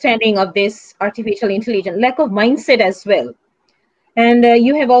understanding of this artificial intelligence, lack of mindset as well. And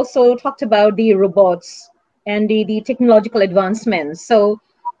you have also talked about the robots and the technological advancements. So,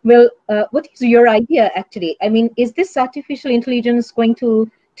 what is your idea, actually? I mean, is this artificial intelligence going to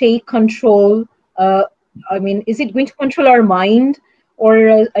take control? Is it going to control our mind,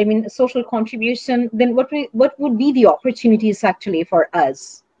 or social contribution? Then what would be the opportunities actually for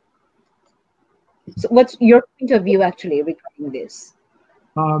us? So what's your point of view actually regarding this?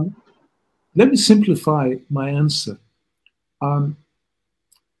 Let me simplify my answer.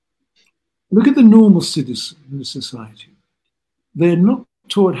 Look at the normal citizen in the society. They're not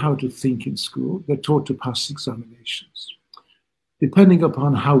taught how to think in school. They're taught to pass examinations. Depending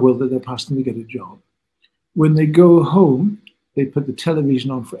upon how well they're passing, they get a job. When they go home, they put the television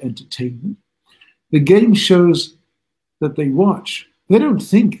on for entertainment. The game shows that they watch, they don't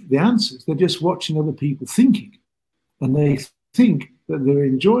think the answers. They're just watching other people thinking. And they think that they're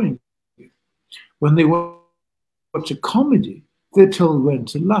enjoying it. When they watch a comedy, they're told when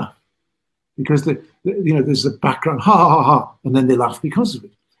to laugh. Because there's a background, ha, ha, ha, and then they laugh because of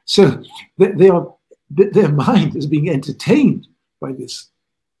it. So their mind is being entertained by this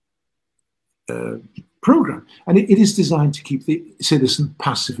program. And it is designed to keep the citizen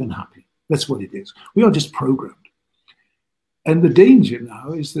passive and happy. That's what it is. We are just programmed. And the danger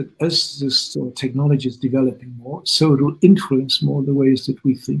now is that as this technology is developing more, so it will influence more the ways that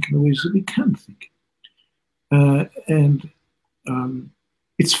we think and the ways that we can think.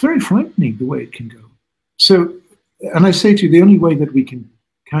 It's very frightening the way it can go. So, and I say to you, the only way that we can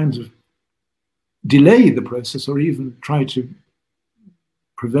kind of delay the process or even try to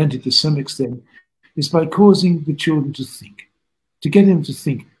prevent it to some extent is by causing the children to think, to get them to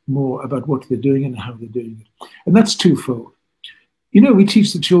think more about what they're doing and how they're doing it. And that's twofold. We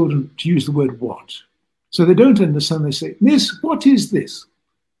teach the children to use the word what. So they don't understand, they say, Miss, what is this?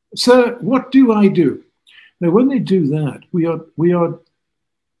 Sir, what do I do? Now, when they do that, we are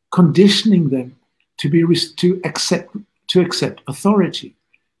conditioning them to accept authority.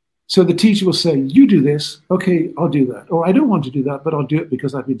 So the teacher will say, you do this, okay, I'll do that. Or I don't want to do that, but I'll do it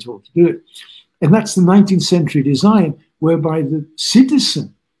because I've been told to do it. And that's the 19th century design, whereby the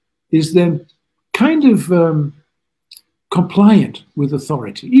citizen is then kind of compliant with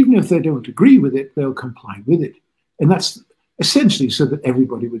authority. Even if they don't agree with it, they'll comply with it. And that's essentially so that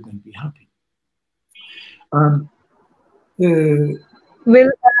everybody would then be happy.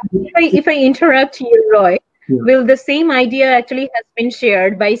 If I interrupt you, Roy, will the same idea actually has been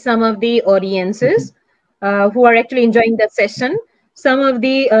shared by some of the audiences who are actually enjoying the session? Some of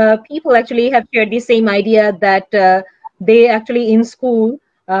the people actually have shared the same idea that they actually in school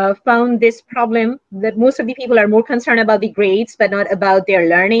found this problem that most of the people are more concerned about the grades, but not about their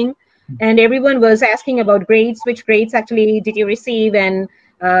learning. And everyone was asking about grades, which grades actually did you receive? And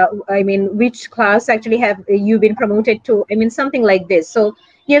I mean, which class actually have you been promoted to? I mean, something like this. So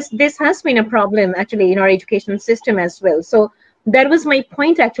yes, this has been a problem actually in our education system as well. So that was my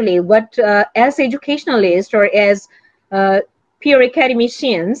point actually. What as educationalists or as peer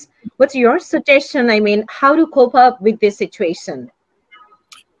academicians, what's your suggestion? I mean, how to cope up with this situation?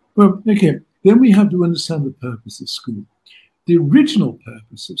 Well, okay, then we have to understand the purpose of school. The original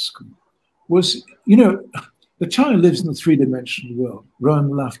purpose of school was, you know, the child lives in a three-dimensional world: run,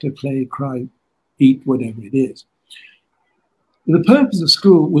 laughter, play, cry, eat, whatever it is. The purpose of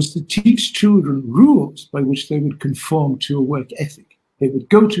school was to teach children rules by which they would conform to a work ethic. They would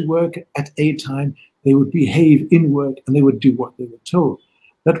go to work at a time, they would behave in work, and they would do what they were told.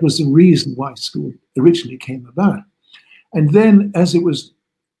 That was the reason why school originally came about. And then as it was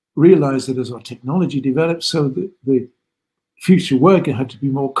realized that as our technology developed, so the future worker had to be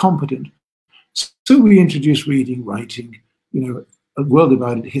more competent. So we introduced reading, writing, you know, a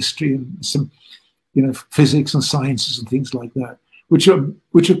well-divided history and some, you know, physics and sciences and things like that, which are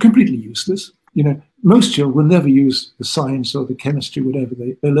completely useless. You know, most children will never use the science or the chemistry, whatever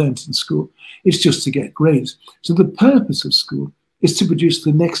they learned in school. It's just to get grades. So the purpose of school is to produce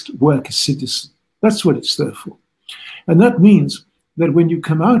the next worker citizen. That's what it's there for. And that means that when you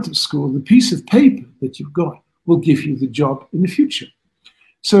come out of school, the piece of paper that you've got will give you the job in the future.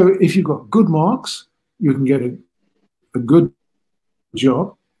 So if you've got good marks, you can get a good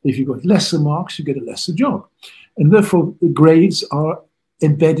job. If you've got lesser marks, you get a lesser job. And therefore, the grades are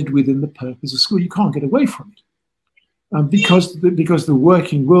embedded within the purpose of school. You can't get away from it. Because the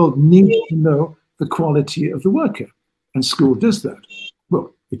working world needs to know the quality of the worker. And school does that.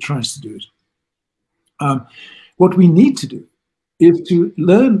 Well, it tries to do it. What we need to do is to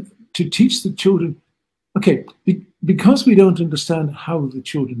learn to teach the children, okay, because we don't understand how the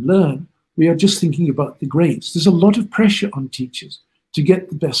children learn, we are just thinking about the grades. There's a lot of pressure on teachers to get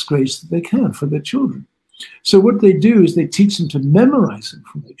the best grades that they can for their children. So what they do is they teach them to memorize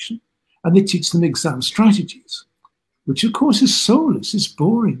information, and they teach them exam strategies, which of course is soulless, it's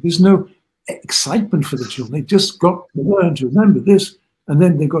boring. There's no excitement for the children. They just got to learn to remember this, and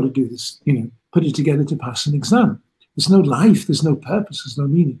then they've got to do this, you know, put it together to pass an exam. There's no life, there's no purpose, there's no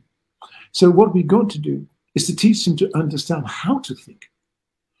meaning. So what we've got to do is to teach them to understand how to think,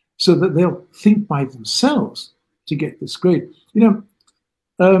 so that they'll think by themselves to get this grade. You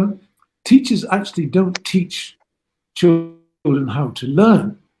know, teachers actually don't teach children how to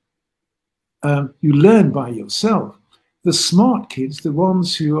learn. You learn by yourself. The smart kids, the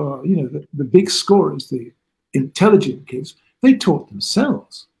ones who are, you know, the big scorers, the intelligent kids, they taught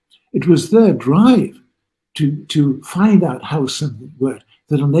themselves. It was their drive to find out how something worked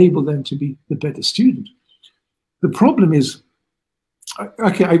that enabled them to be the better student. The problem is,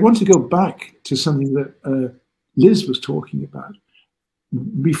 okay, I want to go back to something that Liz was talking about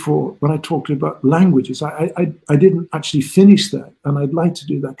before when I talked about languages. I didn't actually finish that, and I'd like to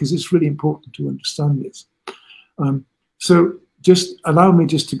do that because it's really important to understand this. So just allow me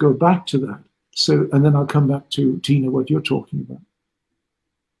just to go back to that. So, and then I'll come back to Tina, what you're talking about.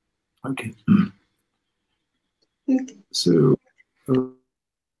 Okay. So,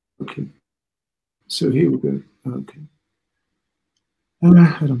 okay. So here we go. Okay.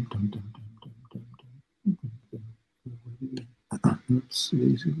 Oops,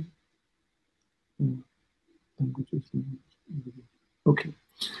 okay.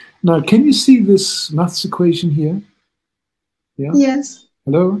 Now, can you see this maths equation here? Yeah. Yes.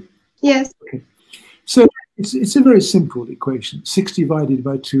 Hello? Yes. Okay. So it's a very simple equation. 6 divided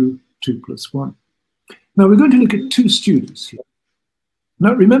by 2, 2 plus 1. Now we're going to look at two students here.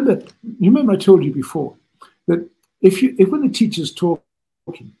 Now remember I told you before that if when the teacher's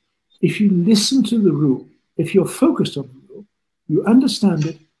talking, if you listen to the rule, if you're focused on the rule, you understand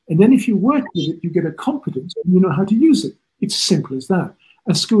it, and then if you work with it, you get a competence and you know how to use it. It's as simple as that.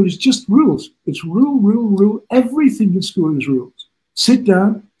 And school is just rules. It's rule, rule, rule. Everything in school is rules. Sit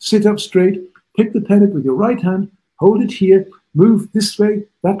down, sit up straight, pick the pen up with your right hand, hold it here, move this way,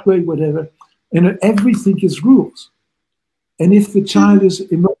 that way, whatever. And everything is rules. And if the child is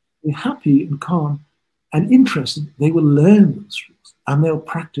emotionally happy and calm and interested, they will learn those rules and they'll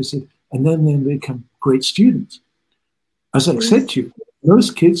practice it, and then they become great students. As I said to you,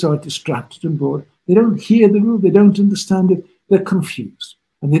 most kids are distracted and bored. They don't hear the rule, they don't understand it, they're confused,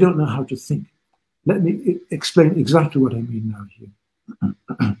 and they don't know how to think. Let me explain exactly what I mean now here.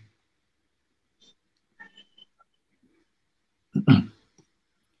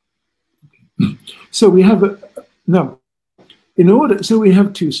 So we have we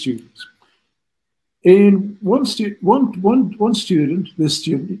have two students. In one student, this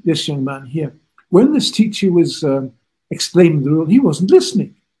young man here, when this teacher was explaining the rule, he wasn't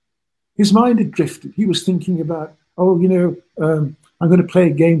listening. His mind had drifted. He was thinking about, oh, you know, I'm going to play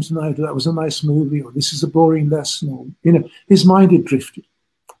a game tonight, or that was a nice movie, or this is a boring lesson, or, you know, his mind had drifted.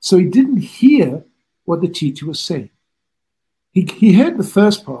 So he didn't hear what the teacher was saying. He heard the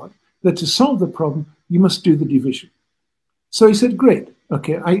first part, that to solve the problem, you must do the division. So he said, great,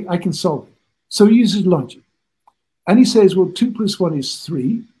 okay, I can solve it. So he uses logic. And he says, well, 2 + 1 is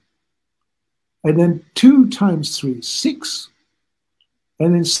 3. And then 2 times 3 is 6.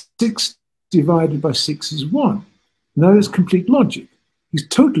 And then 6 divided by 6 is 1. Now it's complete logic. He's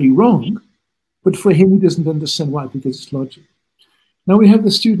totally wrong, but for him, he doesn't understand why, because it's logic. Now we have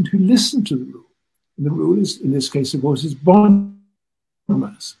the student who listened to the rule. And the rule is, in this case, of course, is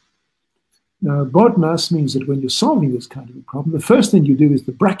BODMAS. Now, BODMAS means that when you're solving this kind of a problem, the first thing you do is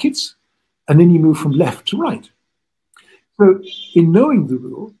the brackets, and then you move from left to right. So in knowing the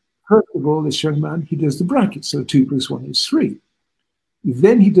rule, first of all, this young man, he does the brackets. So 2 + 1 is 3.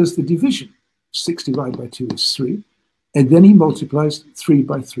 Then he does the division. 6 divided by 2 is 3. And then he multiplies 3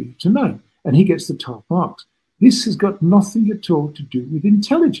 by 3 to 9. And he gets the top marks. This has got nothing at all to do with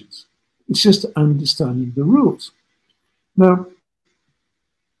intelligence. It's just understanding the rules. Now,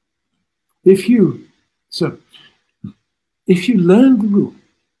 if you learn the rule,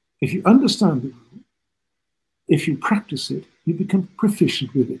 if you understand the rule, if you practice it, you become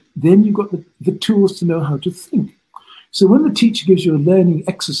proficient with it. Then you've got the tools to know how to think. So when the teacher gives you a learning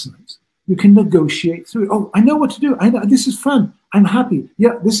exercise, you can negotiate through it. Oh, I know what to do. I know, this is fun. I'm happy.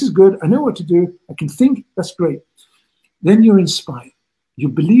 Yeah, this is good. I know what to do. I can think. That's great. Then you're inspired. You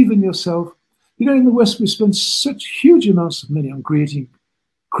believe in yourself. You know, in the West, we spend such huge amounts of money on creating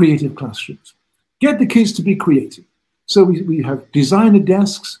creative classrooms. Get the kids to be creative. So we have designer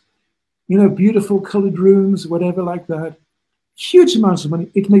desks, you know, beautiful colored rooms, whatever like that. Huge amounts of money.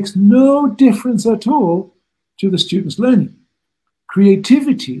 It makes no difference at all to the students' learning.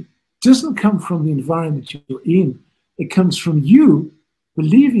 Creativity doesn't come from the environment you're in. It comes from you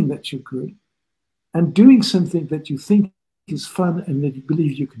believing that you're good and doing something that you think is fun and that you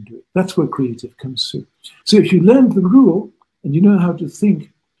believe you can do it. That's where creative comes through. So if you learn the rule and you know how to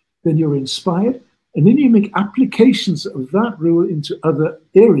think, then you're inspired, and then you make applications of that rule into other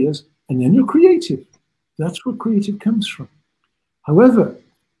areas, and then you're creative. That's where creative comes from. However,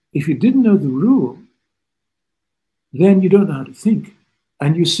 if you didn't know the rule, then you don't know how to think.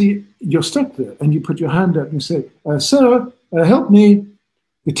 And you see, you're stuck there, and you put your hand up and you say, sir, help me.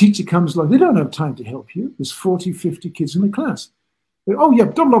 The teacher comes along. They don't have time to help you. There's 40, 50 kids in the class. They, oh, yeah,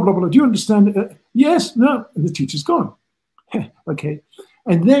 blah, blah, blah, blah. Do you understand? Yes, no. And the teacher's gone. Okay.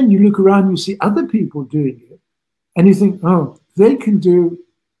 And then you look around and you see other people doing it. And you think, oh, they can do,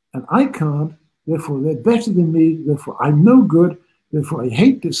 and I can't. Therefore, they're better than me. Therefore, I'm no good. Therefore, I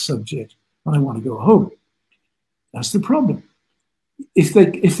hate this subject. And I want to go home. That's the problem. If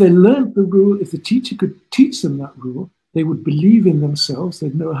they learned the rule, if the teacher could teach them that rule, they would believe in themselves.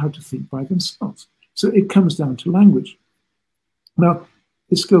 They'd know how to think by themselves. So it comes down to language. Now,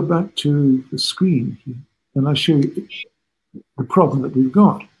 let's go back to the screen here, and I'll show you the problem that we've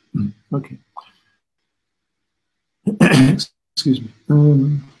got. Okay. Excuse me.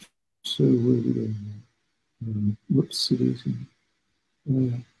 So where are we going? Whoops, it is.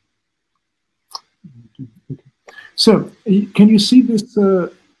 Okay. So, can you see this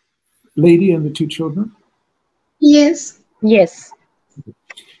lady and the two children? Yes. Yes.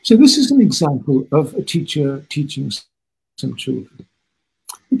 So this is an example of a teacher teaching some children.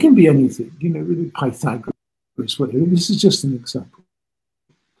 It can be anything, you know, really Pythagoras, whatever. This is just an example.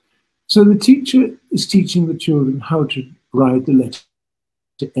 So the teacher is teaching the children how to write the letter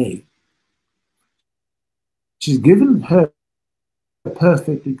A. She's given her a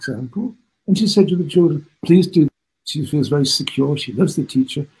perfect example, and she said to the children, please do. She feels very secure. She loves the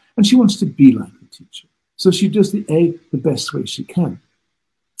teacher, and she wants to be like the teacher. So she does the A the best way she can.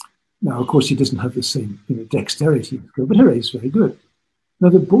 Now, of course, she doesn't have the same dexterity, but her A is very good. Now,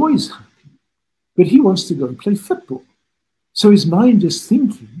 the boy's happy, but he wants to go and play football. So his mind is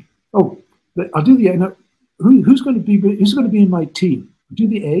thinking, oh, I'll do the A. Now, who's going to be in my team? I'll do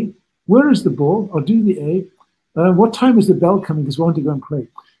the A. Where is the ball? I'll do the A. What time is the bell coming? Because I want to go and play.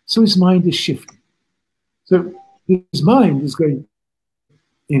 So his mind is shifting. So his mind is going,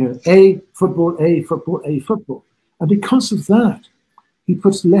 A, football, A, football, A, football. And because of that, he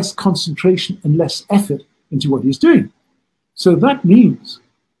puts less concentration and less effort into what he's doing. So that means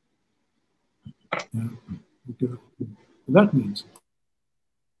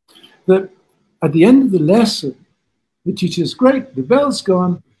that at the end of the lesson, the teacher's great, the bell's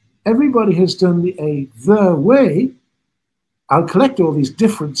gone, everybody has done the A their way. I'll collect all these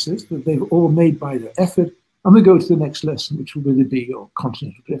differences that they've all made by their effort, and we go to the next lesson, which will be the B or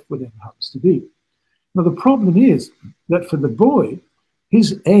continental drift, whatever it happens to be. Now, the problem is that for the boy,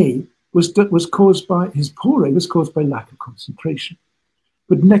 his A was caused by, his poor A was caused by lack of concentration.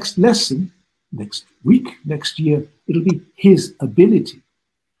 But next lesson, next week, next year, it'll be his ability.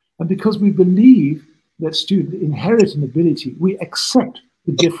 And because we believe that students inherit an ability, we accept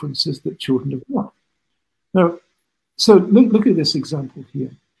the differences that children have got. Now, so look at this example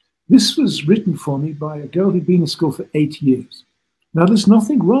here. This was written for me by a girl who'd been in school for 8 years. Now, there's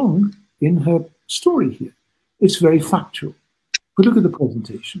nothing wrong in her story here. It's very factual. But look at the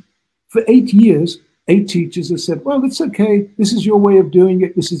presentation. For 8 years, 8 teachers have said, well, it's okay. This is your way of doing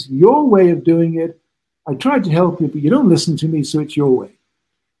it. This is your way of doing it. I tried to help you, but you don't listen to me, so it's your way.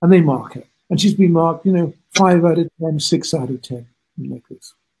 And they mark her. And she's been marked, 5 out of 10, 6 out of 10, like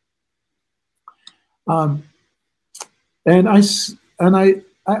this. And I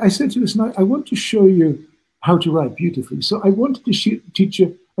said to this, I want to show you how to write beautifully. So I wanted to teach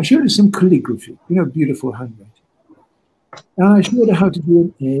her, I showed her some calligraphy, beautiful handwriting. And I showed her how to do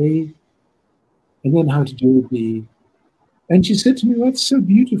an A, and then how to do a B. And she said to me, that's so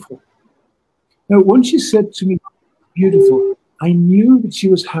beautiful. Now, once she said to me, beautiful, I knew that she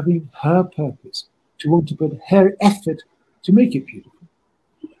was having her purpose to want to put her effort to make it beautiful.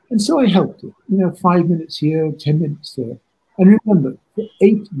 And so I helped her, 5 minutes here, 10 minutes there. And remember, for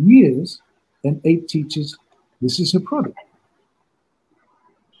 8 years and 8 teachers, this is her product.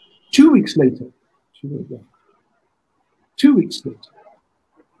 2 weeks later, she wrote that. 2 weeks later.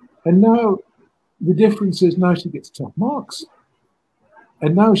 And now the difference is now she gets top marks.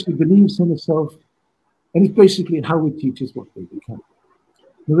 And now she believes in herself. And it's basically how we teach is what they become.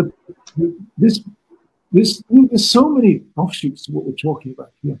 Now there's so many offshoots to what we're talking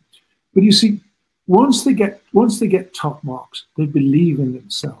about here. But you see, once they get top marks, they believe in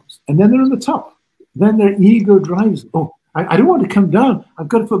themselves. And then they're on the top. Then their ego drives, I don't want to come down. I've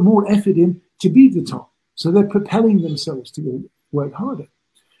got to put more effort in to be the top. So they're propelling themselves to work harder.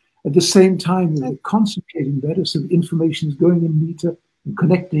 At the same time, they're concentrating better, so the information is going in neater and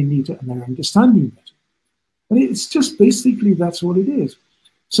connecting neater, and they're understanding better. And it's just basically that's what it is.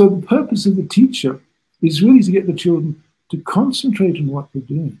 So the purpose of the teacher is really to get the children to concentrate on what they're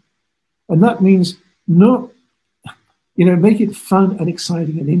doing. And that means not, make it fun and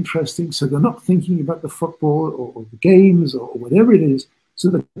exciting and interesting, so they're not thinking about the football or the games or whatever it is. So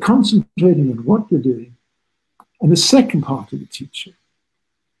they're concentrating on what they're doing. And the second part of the teacher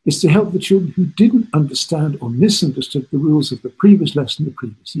is to help the children who didn't understand or misunderstood the rules of the previous lesson the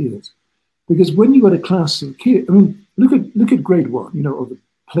previous years. Because when you've got a class of kids, look at grade 1, or the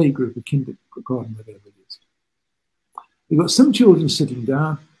play group or kindergarten, whatever it is. You've got some children sitting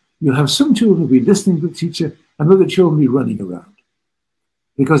down, you'll have some children who'll be listening to the teacher, and other children will be running around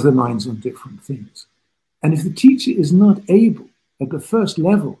because their mind's on different things. And if the teacher is not able at the first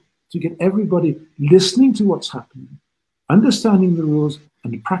level to get everybody listening to what's happening, understanding the rules,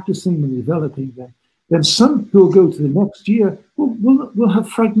 and practicing and developing them, then some who will go to the next year will have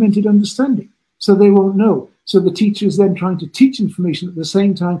fragmented understanding. So they won't know. So the teacher is then trying to teach information at the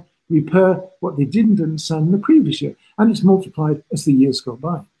same time, repair what they didn't understand in the previous year. And it's multiplied as the years go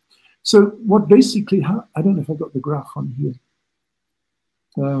by. So what basically, I don't know if I've got the graph on here.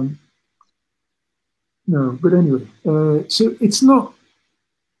 No, but anyway, so it's not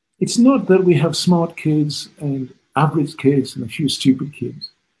that we have smart kids and average kids and a few stupid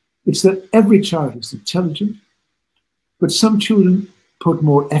kids. It's that every child is intelligent, but some children put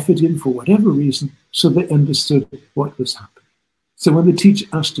more effort in for whatever reason, so they understood what was happening. So when the teacher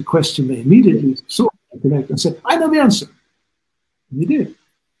asked a question, they immediately saw it and said, I know the answer. And they did.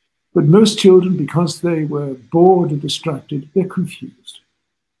 But most children, because they were bored or distracted, they're confused.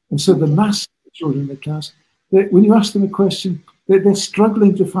 And so the mass of children in the class, when you ask them a question, they're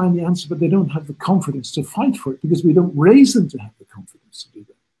struggling to find the answer, but they don't have the confidence to fight for it because we don't raise them to have the confidence to do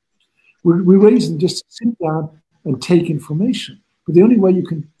that. We raise them just to sit down and take information. But the only way you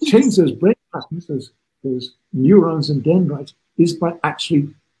can change those brain patterns, those neurons and dendrites, is by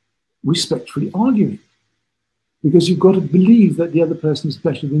actually respectfully arguing. Because you've got to believe that the other person is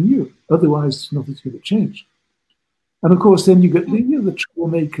better than you. Otherwise, nothing's going to change. And of course, then you get the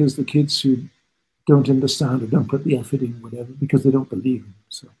troublemakers, the kids who don't understand or don't put the effort in, whatever, because they don't believe in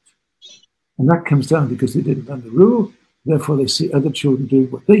themselves. And that comes down because they didn't learn the rule. Therefore, they see other children doing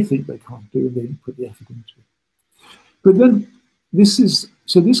what they think they can't do, and they didn't put the effort into it. But then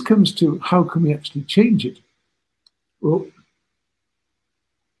this comes to how can we actually change it? Well,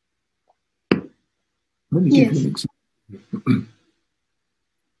 let me give you an example.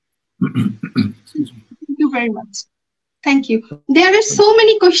 Excuse me. Thank you very much. Thank you. There are so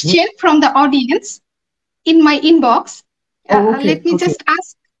many questions from the audience in my inbox. Let me just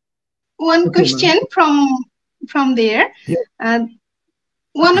ask one question from there. Yeah.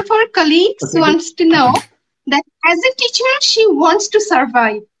 One of our colleagues wants to know that as a teacher, she wants to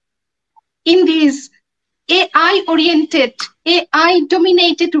survive in this AI-oriented,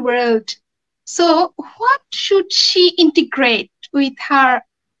 AI-dominated world. So what should she integrate with her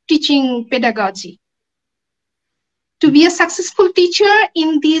teaching pedagogy to be a successful teacher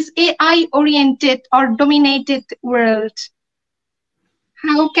in this AI-oriented or dominated world?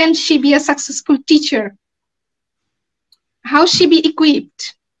 How can she be a successful teacher? How she be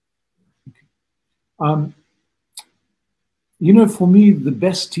equipped? You know, for me, the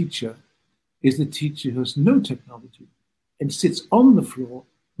best teacher is the teacher who has no technology and sits on the floor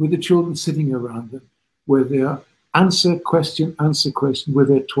with the children sitting around them, where they are answer question, where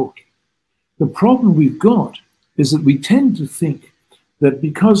they're talking. The problem we've got is that we tend to think that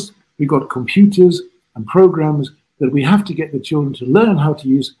because we've got computers and programs, that we have to get the children to learn how to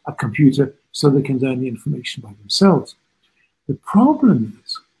use a computer so they can learn the information by themselves. The problem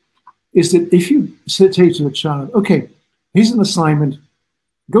is that if you say to a child, okay, here's an assignment,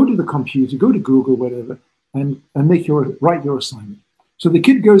 go to the computer, go to Google, whatever, and write your assignment. So the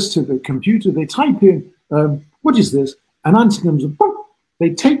kid goes to the computer, they type in, what is this? An answer comes up, they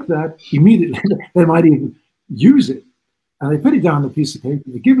take that immediately, they might even use it, and they put it down on a piece of paper,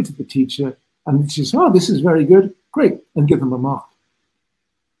 they give it to the teacher, and she says, oh, this is very good, great, and give them a mark.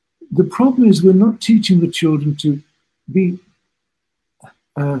 The problem is we're not teaching the children to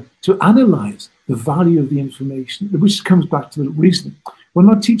analyze the value of the information, which comes back to the reasoning. We're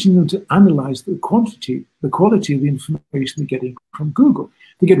not teaching them to analyze the quality of the information they're getting from Google.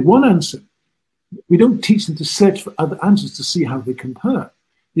 They get one answer. We don't teach them to search for other answers to see how they compare.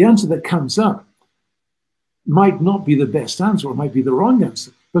 The answer that comes up might not be the best answer, or might be the wrong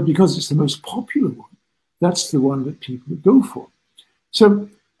answer, but because it's the most popular one, that's the one that people go for. So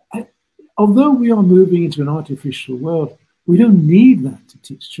although we are moving into an artificial world, we don't need that to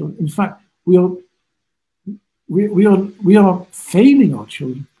teach children. In fact, we are failing our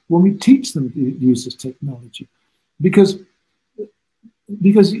children when we teach them to use this technology, because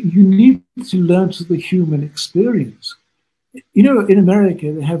you need to learn through the human experience. You know, in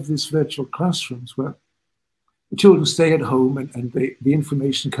America, they have these virtual classrooms where the children stay at home and the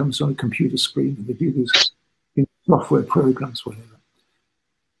information comes on a computer screen, and they do these software programs, whatever.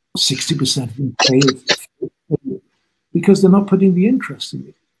 60% of them fail because they're not putting the interest in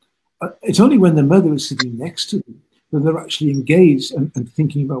it. It's only when the mother is sitting next to them that they're actually engaged and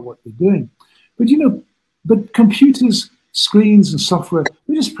thinking about what they're doing. But you know, but computers, screens and software,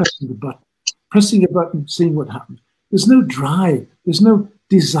 they're just pressing a button, seeing what happens. There's no drive, there's no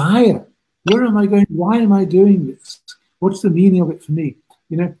desire. Where am I going? Why am I doing this? What's the meaning of it for me?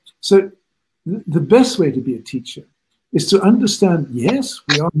 You know, so the best way to be a teacher is to understand, yes,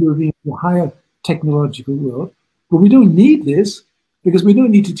 we are moving into a higher technological world, but we don't need this, because we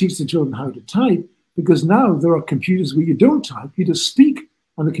don't need to teach the children how to type, because now there are computers where you don't type, you just speak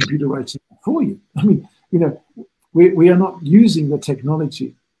and the computer writes it for you. I mean, you know, we are not using the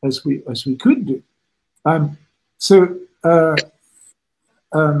technology as we could do.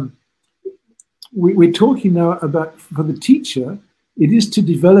 We're talking now about, for the teacher, it is to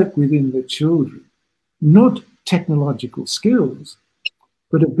develop within the children, not technological skills,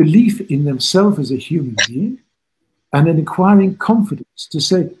 but a belief in themselves as a human being, and an acquiring confidence to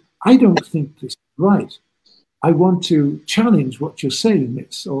say, I don't think this is right. I want to challenge what you're saying,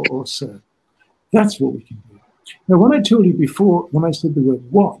 miss or sir. That's what we can do. Now, when I told you before, when I said the word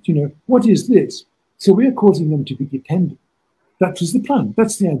what, you know, what is this? So we are causing them to be dependent. That was the plan.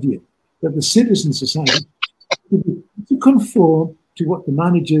 That's the idea, that the citizen society to conform to what the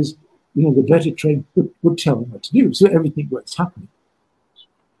managers, you know, the better trained would tell them what to do. So everything was happening.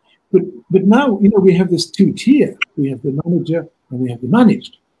 But now, you know, we have this two-tier. We have the manager and we have the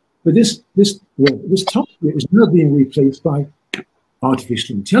managed. But this top here is now being replaced by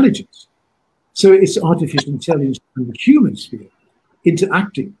artificial intelligence. So it's artificial intelligence in the human sphere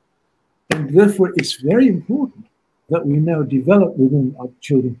interacting. And therefore, it's very important that we now develop within our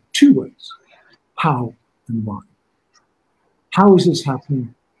children two words: how and why. How is this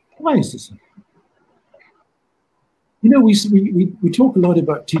happening? Why is this happening? You know, we talk a lot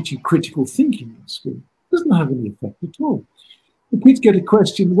about teaching critical thinking in school. It doesn't have any effect at all. The kids get a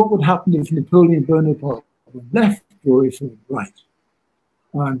question: what would happen if Napoleon Bonaparte went left or if he went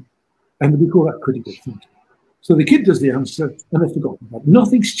right? And we call that critical thinking. So the kid does the answer and they've forgotten that.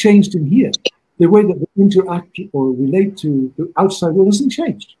 Nothing's changed in here. The way that they interact or relate to the outside world hasn't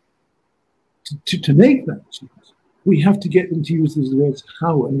changed. To make that change, we have to get them to use these words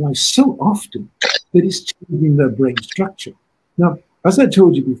how and why so often that it's changing their brain structure. Now, as I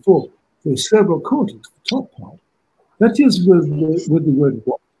told you before, the cerebral cortex, the top part, that deals with the word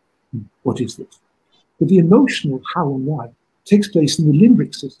what. What is this? But the emotional how and why takes place in the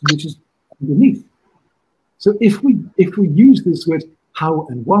limbic system, which is underneath. So if we use this word how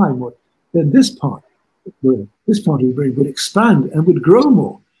and why more, then this part of the brain would expand and would grow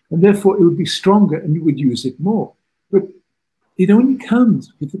more, and therefore it would be stronger and you would use it more. But it only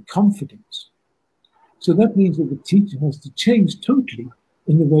comes with the confidence. So that means that the teacher has to change totally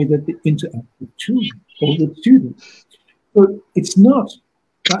in the way that they interact with children or with students. But it's not,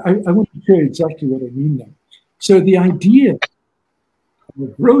 I want to show you exactly what I mean now. So the idea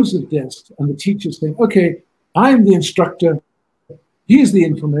of rows of desks and the teacher saying, okay, I'm the instructor, here's the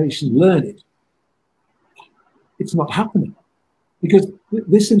information, learn it. It's not happening because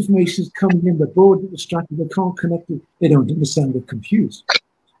this information is coming in, they're bored, they're distracted, they can't connect it, they don't understand, they're confused.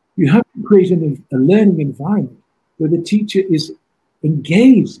 You have to create a learning environment where the teacher is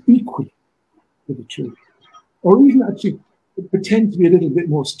engaged equally with the children, or even actually pretend to be a little bit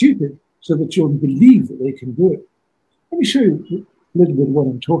more stupid so the children believe that they can do it. Let me show you a little bit of what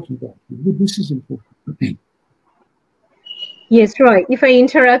I'm talking about. This is important. Yes, Roy, if I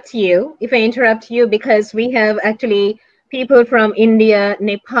interrupt you because we have actually people from India,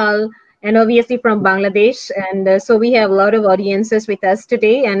 Nepal, and obviously from Bangladesh. And so we have a lot of audiences with us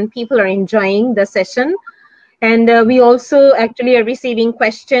today and people are enjoying the session. And we also actually are receiving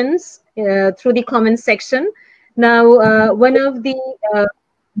questions through the comment section. Now, one of the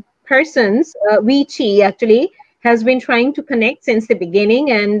persons, Vici, actually has been trying to connect since the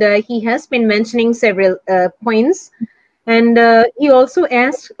beginning, and he has been mentioning several points. And he also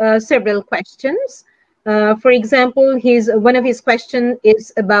asked several questions. For example, one of his questions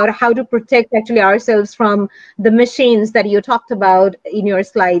is about how to protect actually ourselves from the machines that you talked about in your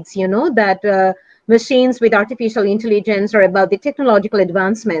slides, you know, that machines with artificial intelligence or about the technological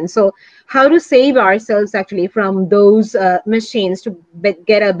advancements. So how to save ourselves actually from those machines to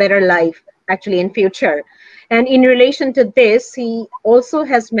get a better life actually in future. And in relation to this, he also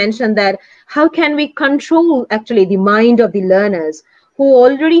has mentioned that how can we control actually the mind of the learners who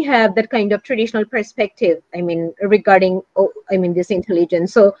already have that kind of traditional perspective, I mean, regarding, this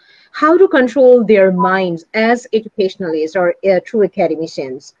intelligence. So how to control their minds as educationalists or true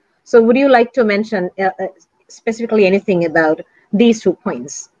academicians. So would you like to mention specifically anything about these 2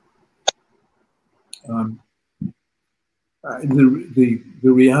 points? The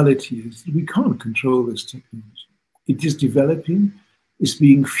reality is that we can't control this technology. It is developing. It's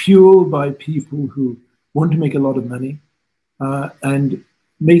being fueled by people who want to make a lot of money and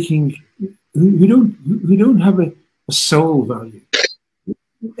who don't have a soul value.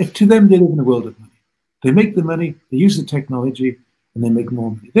 To them, they live in a world of money. They make the money, they use the technology, and they make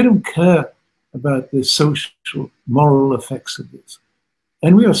more money. They don't care about the social, moral effects of this.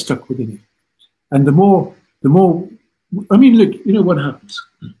 And we are stuck within it. And the more, I mean, look, you know what happens?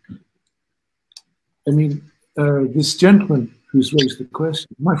 I mean, this gentleman who's raised the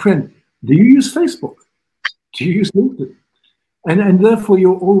question, my friend, do you use Facebook? Do you use LinkedIn? And therefore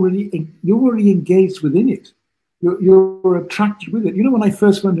you're already engaged within it. You're attracted with it. You know, when I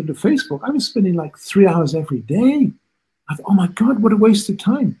first went into Facebook, I was spending like 3 hours every day. I thought, oh my God, what a waste of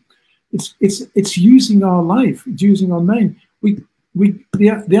time. It's using our life, it's using our mind.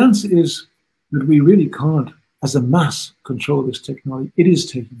 The answer is that we really can't, as a mass, control this technology. It is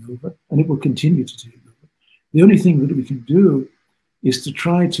taking over, and it will continue to take over. The only thing that we can do is to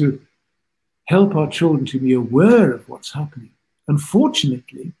try to help our children to be aware of what's happening.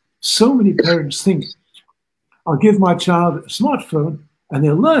 Unfortunately, so many parents think, I'll give my child a smartphone and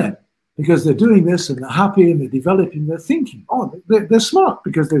they'll learn because they're doing this and they're happy and they're developing their thinking. Oh, they're smart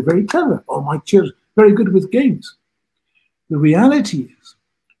because they're very clever. Oh, my children very good with games. The reality is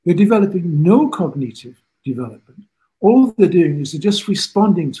they're developing no cognitive development All they're doing is they're just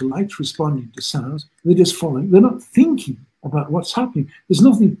responding to light, responding to sounds. They're just following. They're not thinking about what's happening. There's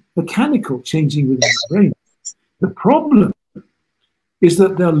nothing mechanical changing within the brain. The problem is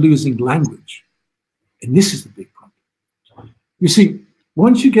that they're losing language. And this is the big problem. You see,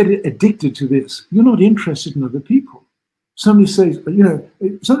 once you get addicted to this, you're not interested in other people. Somebody says,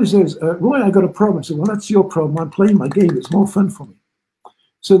 Roy, I got a problem. I say, well, that's your problem. I'm playing my game. It's more fun for me.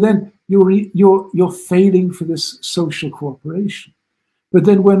 So then you're failing for this social cooperation. But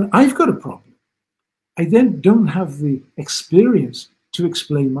then when I've got a problem, I then don't have the experience to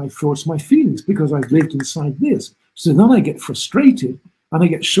explain my thoughts, my feelings, because I've lived inside this. So then I get frustrated and I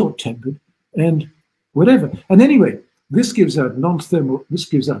get short-tempered and whatever. And anyway, this gives out non-thermal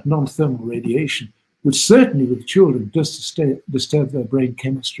radiation, which certainly with children does disturb their brain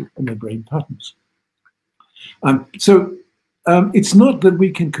chemistry and their brain patterns. It's not that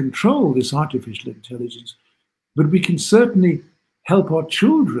we can control this artificial intelligence, but we can certainly help our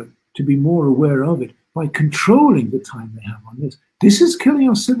children to be more aware of it by controlling the time they have on this. This is killing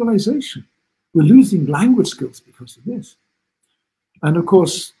our civilization. We're losing language skills because of this. And of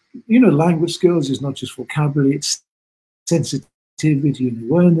course, language skills is not just vocabulary, it's sensitivity and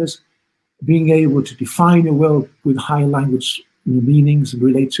awareness, being able to define a world with high language meanings and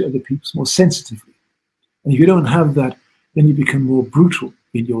relate to other people more sensitively. And if you don't have that, then you become more brutal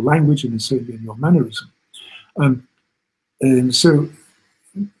in your language and certainly in your mannerism. I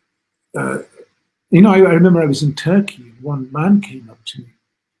remember I was in Turkey and one man came up to me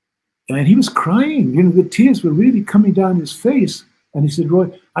and he was crying. The tears were really coming down his face. And he said, Roy,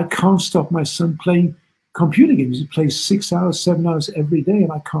 I can't stop my son playing computer games. He plays 6 hours, 7 hours every day,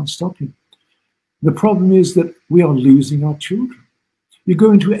 and I can't stop him. The problem is that we are losing our children. You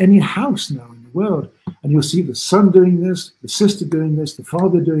go into any house now in the world, and you'll see the son doing this, the sister doing this, the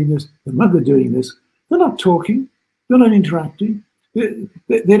father doing this, the mother doing this. They're not talking. They're not interacting.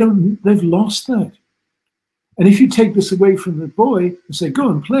 They've lost that. And if you take this away from the boy and say, go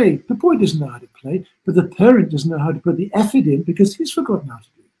and play, the boy doesn't know how to play, but the parent doesn't know how to put the effort in because he's forgotten how to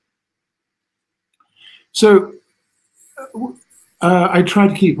do it. So I try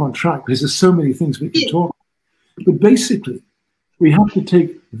to keep on track because there's so many things we can talk about. But basically, we have to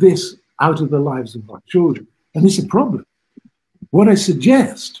take this out of the lives of our children. And it's a problem. What I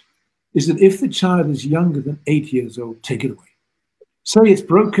suggest is that if the child is younger than 8 years old, take it away. Say it's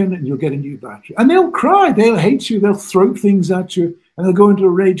broken and you'll get a new battery. And they'll cry, they'll hate you, they'll throw things at you, and they'll go into a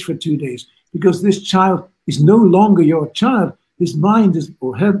rage for 2 days because this child is no longer your child. His mind is,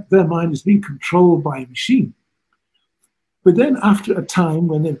 or their mind is being controlled by a machine. But then after a time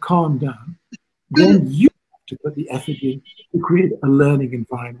when they've calmed down, then you have to put the effort in to create a learning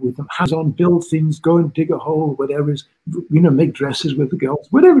environment with them. Hands-on, build things, go and dig a hole, whatever it is, make dresses with the girls,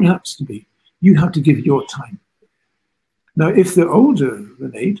 whatever it happens to be. You have to give your time. Now, if they're older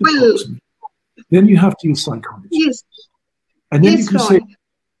than 8, then you have to use psychology. Yes. And then you can say,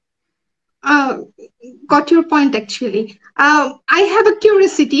 got your point, actually. I have a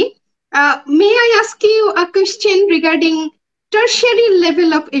curiosity. May I ask you a question regarding tertiary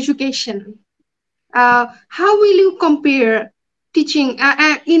level of education? How will you compare teaching?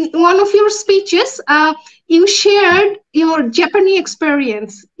 In one of your speeches, you shared your Japanese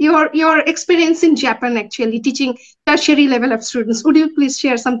experience, your experience in Japan, actually, teaching tertiary level of students. Would you please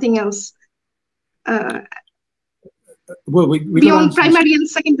share something else? Well, we beyond primary and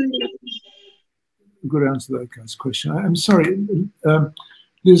secondary level. Good answer to that guy's question. I'm sorry.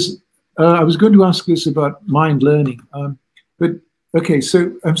 I was going to ask this about mind learning, but okay.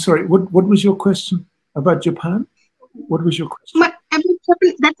 So I'm sorry. What was your question about Japan? What was your question?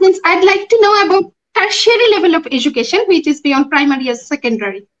 That means I'd like to know about tertiary level of education, which is beyond primary and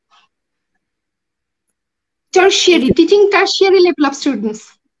secondary. Tertiary, teaching tertiary level of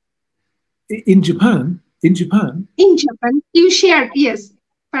students. In Japan? In Japan? In Japan. You shared, yes.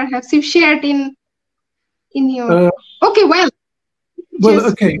 Perhaps you shared in your... okay, well. Well,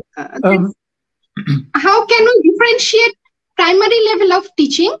 okay. How can we differentiate primary level of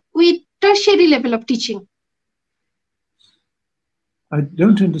teaching with tertiary level of teaching? I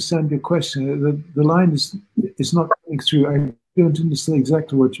don't understand your question. The line is not coming through. I don't understand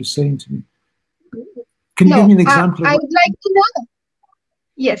exactly what you're saying to me. Can you give me an example? I would like to know.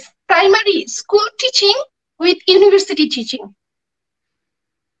 Yes, primary school teaching with university teaching.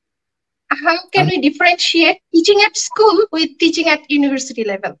 How can we differentiate teaching at school with teaching at university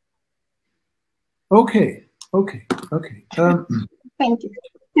level? Okay. Thank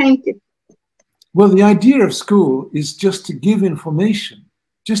you. Well, the idea of school is just to give information.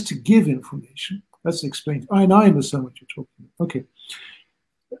 Just to give information. That's explained. I understand what you're talking about. Okay.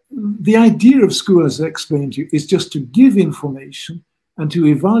 the idea of school, as I explained to you, is just to give information and to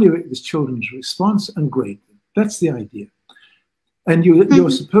evaluate the children's response and grade them. That's the idea. And you're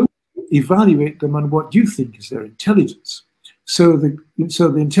supposed to evaluate them on what you think is their intelligence. So the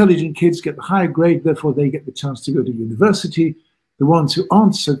intelligent kids get the higher grade, therefore they get the chance to go to university. The ones who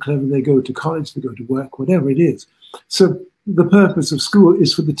aren't so clever, they go to college, they go to work, whatever it is. So the purpose of school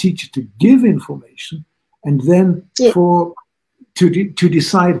is for the teacher to give information and then to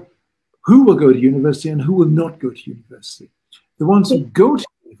decide who will go to university and who will not go to university. The ones who go to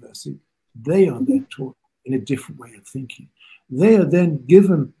university, they are then taught in a different way of thinking. They are then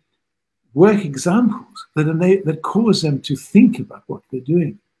given work examples that cause them to think about what they're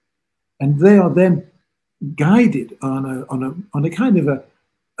doing. And they are then guided on a kind of a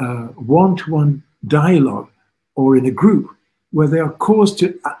one-to-one dialogue or in a group where they are caused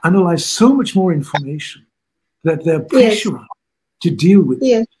to analyze so much more information that they're pressurized to deal with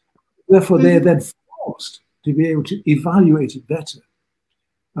it. Therefore, they are then forced to be able to evaluate it better.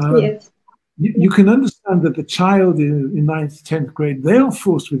 You can understand that the child in 9th, 10th grade, they are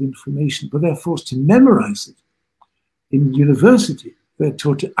forced with information, but they're forced to memorize it. In university, they're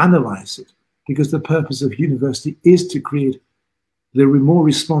taught to analyze it, because the purpose of university is to create the more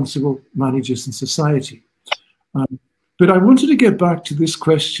responsible managers in society. But I wanted to get back to this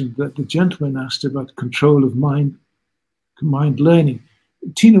question that the gentleman asked about control of mind learning.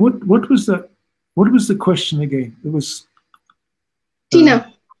 Tina, what was that? What was the question again? It was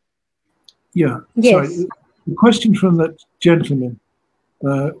Tina. Yeah. Yes. Sorry. The question from that gentleman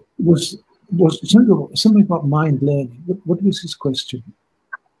was something about mind learning. What was his question?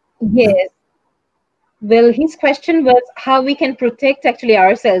 Yes. Well, his question was how we can protect actually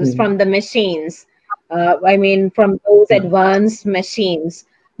ourselves from the machines. I mean, from those advanced machines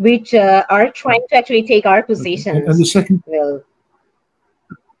which are trying to actually take our positions. And the second. Well,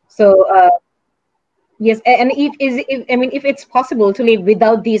 so yes, and if it's possible to live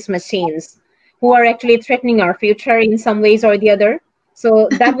without these machines who are actually threatening our future in some ways or the other. So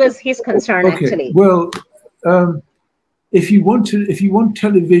that was his concern, actually. Well, if you want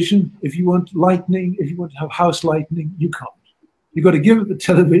television, if you want lightning, if you want to have house lightning, you can't. You've got to give up the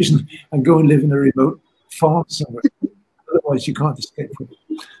television and go and live in a remote farm somewhere. Otherwise, you can't escape from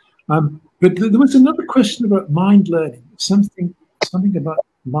it. But there was another question about mind learning. Something about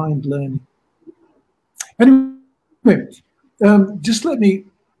mind learning. Anyway, just let me.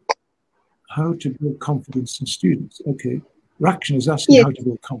 How to build confidence in students? Okay, Rakshan is asking how to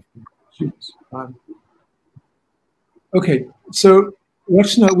build confidence in students. Okay, so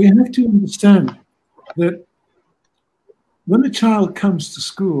Rachna, we have to understand that when a child comes to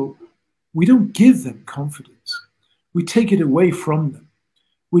school, we don't give them confidence. We take it away from them.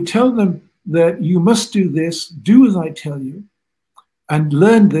 We tell them that you must do this, do as I tell you, and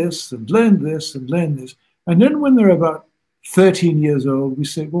learn this, and learn this, and learn this. And then when they're about 13 years old, we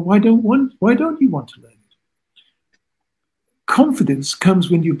say, well, why don't you want to learn it? Confidence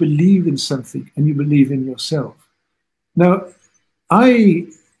comes when you believe in something and you believe in yourself. Now,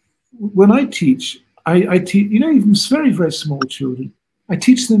 when I teach, I teach, even very, very small children, I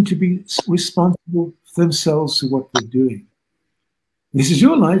teach them to be responsible for themselves for what they're doing. This is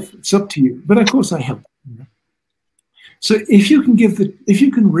your life, it's up to you. But of course I help. So if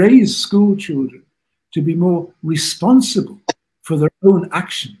you can raise school children to be more responsible for their own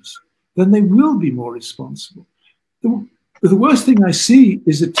actions, then they will be more responsible. The worst thing I see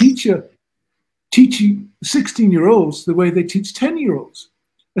is a teacher teaching 16-year-olds the way they teach 10-year-olds.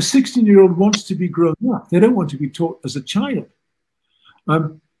 A 16-year-old wants to be grown up. They don't want to be taught as a child.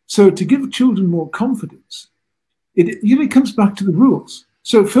 So to give children more confidence, it comes back to the rules.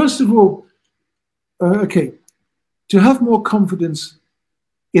 So first of all, to have more confidence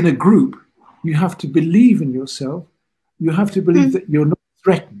in a group, you have to believe in yourself. You have to believe that you're not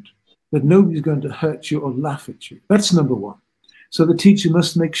threatened, that nobody's going to hurt you or laugh at you. That's number one. So the teacher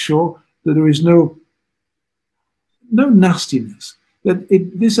must make sure that there is no nastiness, that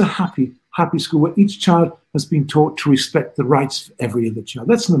it is a happy school where each child has been taught to respect the rights of every other child.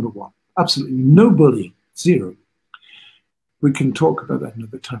 That's number one. Absolutely no bullying, zero. We can talk about that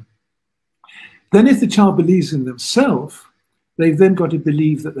another time. Then if the child believes in themselves, they've then got to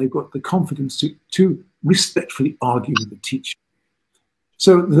believe that they've got the confidence to respectfully argue with the teacher.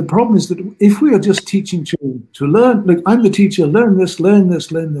 So the problem is that if we are just teaching children to learn, look, I'm the teacher, learn this, learn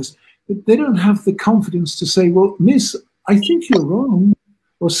this, learn this, they don't have the confidence to say, well, miss, I think you're wrong,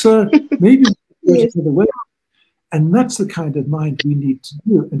 or sir, maybe there's another way. And that's the kind of mind we need to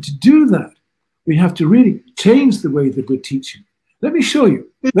do. And to do that, we have to really change the way that we're teaching. Let me show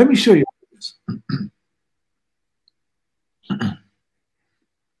you. Let me show you this.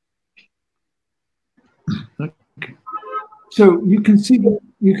 So you can see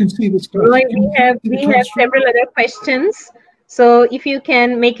this. Roy, we have several other questions. So if you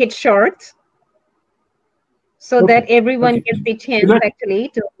can make it short, so that everyone gets the chance actually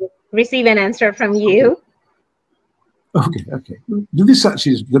to receive an answer from you. Okay. This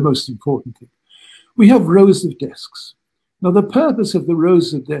actually is the most important thing. We have rows of desks. Now, the purpose of the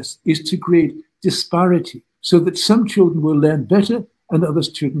rows of desks is to create disparity so that some children will learn better and other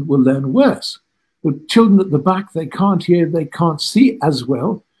children will learn worse. The children at the back, they can't hear, they can't see as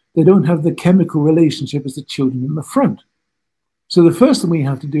well. They don't have the chemical relationship as the children in the front. So the first thing we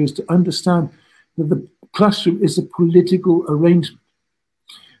have to do is to understand that the classroom is a political arrangement.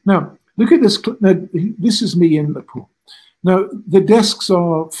 Now, look at this. Now, this is me in Liverpool. Now, the desks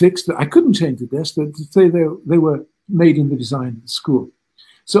are fixed. I couldn't change the desks. They were made in the design of the school.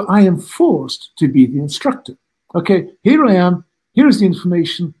 So I am forced to be the instructor. Okay, here I am. Here is the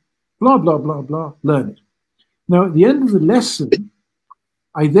information. Blah, blah, blah, blah. Learn it. Now, at the end of the lesson,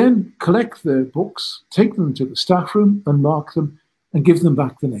 I then collect the books, take them to the staff room and mark them and give them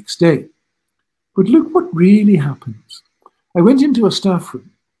back the next day. But look what really happens. I went into a staff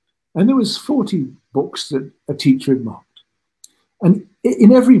room and there was 40 books that a teacher had marked. And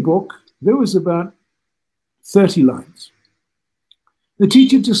in every book, there was about 30 lines. The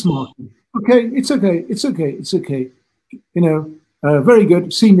teacher just marked them. Okay, it's okay, it's okay, it's okay. You know, very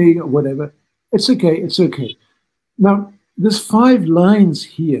good, see me or whatever. It's okay, it's okay. Now, there's 5 lines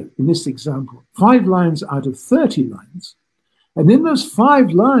here in this example, 5 lines out of 30 lines. And in those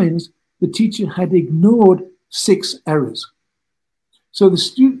 5 lines, the teacher had ignored 6 errors. So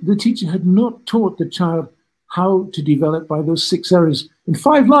the teacher had not taught the child how to develop by those 6 errors in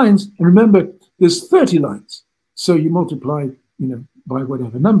 5 lines. And remember, there's 30 lines. So you multiply, by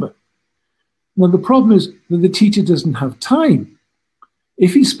whatever number. Now, the problem is that the teacher doesn't have time.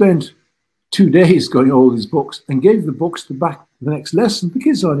 If he spent 2 days going all these books and gave the books back the next lesson, the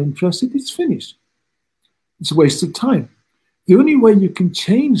kids aren't interested, it's finished. It's a waste of time. The only way you can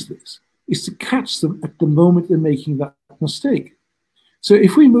change this is to catch them at the moment they're making that mistake. So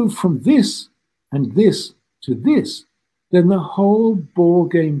if we move from this and this to this, then the whole ball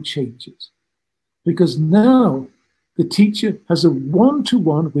game changes. Because now the teacher has a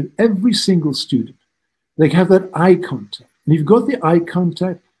one-to-one with every single student. They have that eye contact. And if you've got the eye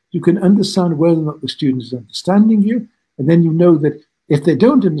contact, you can understand whether or not the student is understanding you. And then you know that if they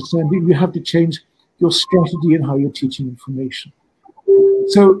don't understand you, you have to change your strategy and how you're teaching information.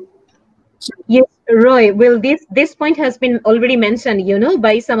 So yes, Roy, well, this point has been already mentioned,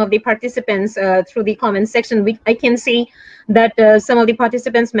 by some of the participants through the comment section. I can see that some of the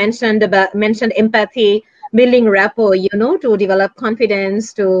participants mentioned empathy, building rapport, to develop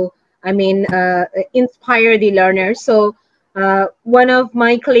confidence, to, inspire the learners. So one of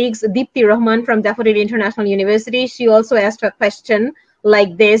my colleagues, Deepti Rahman from Daffodil International University, she also asked a question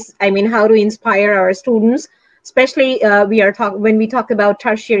like this. How to inspire our students, especially when we talk about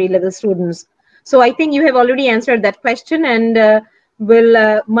tertiary level students. So I think you have already answered that question. And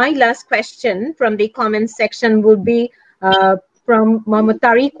my last question from the comments section would be from Mohammad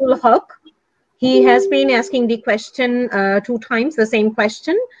Tariqul Haq. He has been asking the question 2 times, the same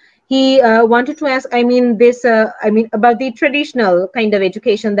question. He wanted to ask, about the traditional kind of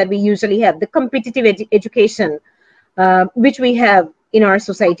education that we usually have, the competitive education, which we have in our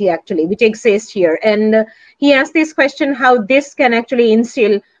society actually, which exists here. And he asked this question, how this can actually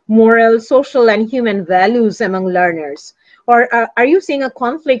instill moral, social, and human values among learners. Or are you seeing a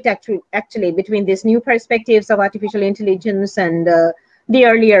conflict actually between these new perspectives of artificial intelligence and the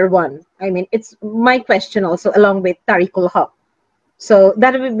earlier one? It's my question also, along with Tariqul Haq. So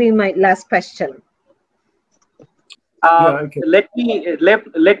that would be my last question. Okay.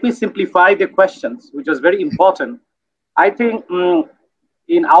 Let me simplify the questions, which was very important. I think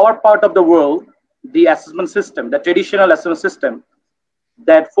in our part of the world, the assessment system, the traditional assessment system,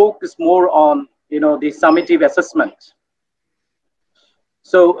 that focus more on the summative assessment.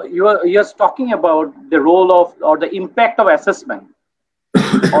 So you're talking about the role of or the impact of assessment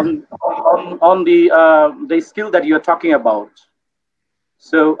on the skill that you're talking about.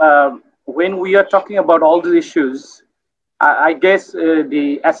 So when we are talking about all the issues, I guess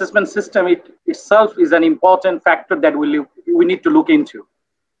the assessment system itself is an important factor that we need to look into.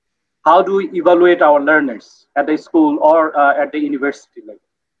 How do we evaluate our learners at the school or at the university level?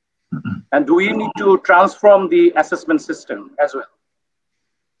 And do we need to transform the assessment system as well?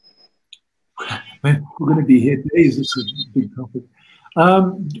 We're going to be here days. This is a big topic.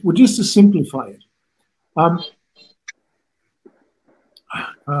 Well, just to simplify it. Well,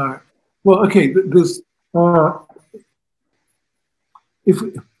 okay. There's if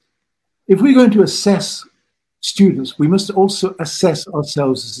we're going to assess students, we must also assess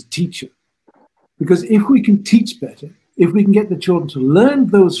ourselves as a teacher. Because if we can teach better, if we can get the children to learn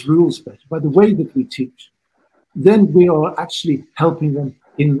those rules better by the way that we teach, then we are actually helping them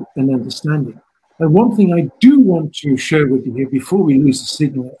in an understanding. And one thing I do want to share with you here before we lose the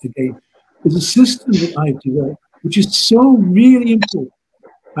signal again is a system that I've developed, which is so really important.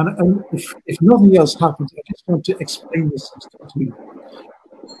 And if nothing else happens, I just want to explain this system to you.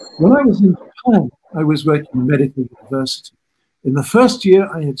 When I was in Japan, I was working in medical university. In the first year,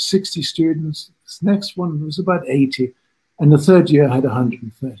 I had 60 students. This next one was about 80. And the third year, I had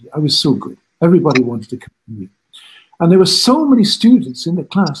 130. I was so good. Everybody wanted to come to me. And there were so many students in the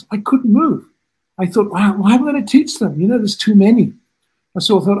class, I couldn't move. I thought, wow, how am I going to teach them? You know, there's too many. And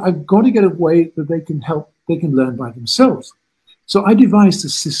so I thought, I've got to get a way that they can learn by themselves. So I devised a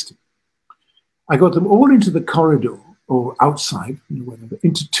system. I got them all into the corridor or outside, you know, whatever,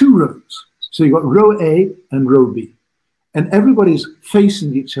 into 2 rows. So you've got row A and row B. And everybody's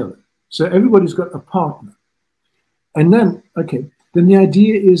facing each other. So everybody's got a partner. And then, okay, then the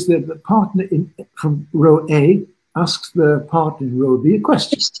idea is that the partner from row A asks the partner in row B a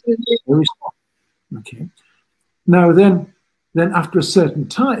question. Okay. Now then after a certain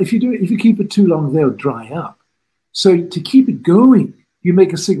time, if you keep it too long, they'll dry up. So to keep it going, you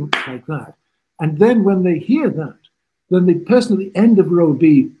make a signal like that. And then when they hear that, then the person at the end of row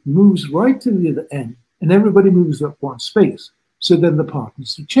B moves right to the other end, and everybody moves up 1 space. So then the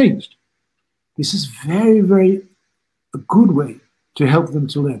partners are changed. This is very, very a good way to help them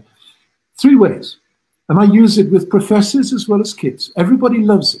to learn. 3 ways. And I use it with professors as well as kids. Everybody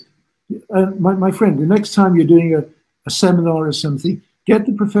loves it. My friend, the next time you're doing a seminar or something, get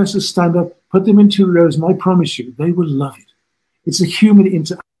the professors stand up, put them in 2 rows, and I promise you, they will love it. It's a human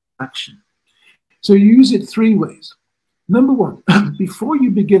interaction. So you use it 3 ways. Number 1, before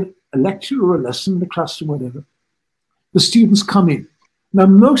you begin a lecture or a lesson in the classroom, whatever, the students come in. Now,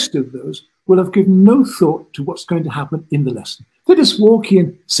 most of those will have given no thought to what's going to happen in the lesson. They just walk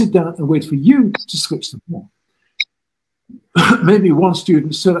in, sit down, and wait for you to switch them on. Maybe one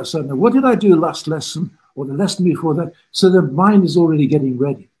student said, what did I do last lesson or the lesson before that? So their mind is already getting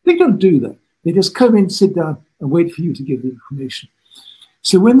ready. They don't do that. They just come in, sit down, and wait for you to give the information.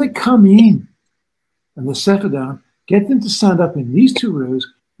 So when they come in and they settle down, get them to stand up in these 2 rows,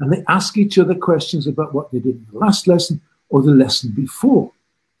 and they ask each other questions about what they did in the last lesson or the lesson before.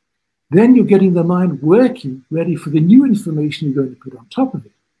 Then you're getting the mind working, ready for the new information you're going to put on top of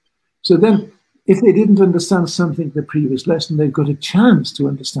it. So then, if they didn't understand something in the previous lesson, they've got a chance to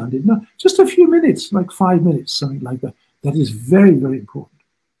understand it. Now, just a few minutes, like 5 minutes, something like that. That is very, very important.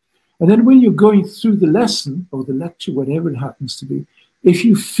 And then when you're going through the lesson or the lecture, whatever it happens to be, if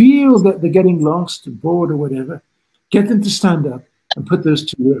you feel that they're getting lost or bored or whatever, get them to stand up and put those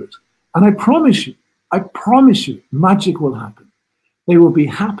 2 rows. And I promise you, magic will happen. They will be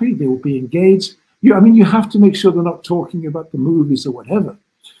happy, they will be engaged. You have to make sure they're not talking about the movies or whatever.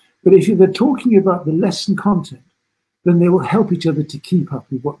 But if they're talking about the lesson content, then they will help each other to keep up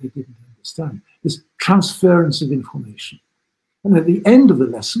with what they didn't understand. This transference of information. And at the end of the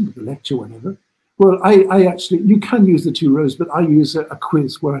lesson, the lecture, whatever, well, I actually, you can use the 2 rows, but I use a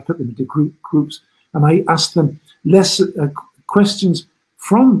quiz where I put them into groups, and I ask them questions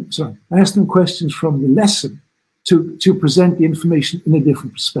from the lesson to present the information in a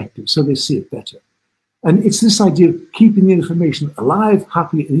different perspective, so they see it better. And it's this idea of keeping the information alive,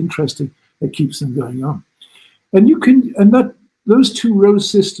 happy, and interesting that keeps them going on. And those 2 rows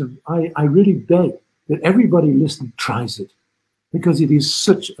system, I really beg that everybody listening tries it, because it is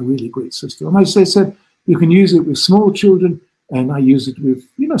such a really great system. And as I said, you can use it with small children, and I use it with,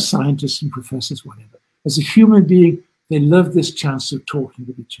 scientists and professors, whatever. As a human being, they love this chance of talking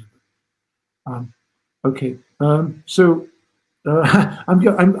with each other. I'm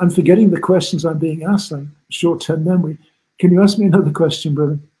forgetting the questions I'm being asked. I'm short-term memory. Can you ask me another question,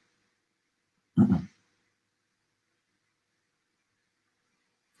 brother?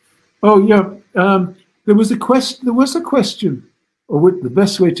 Oh yeah, there was a question, or the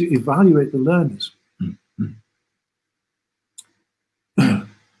best way to evaluate the learners.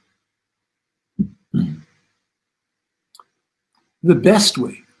 The best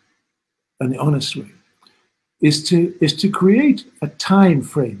way and the honest way is to create a time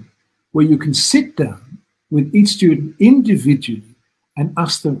frame where you can sit down with each student individually and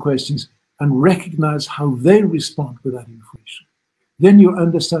ask them questions and recognize how they respond with that information. Then you're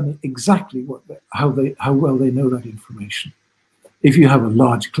understanding exactly how well they know that information. If you have a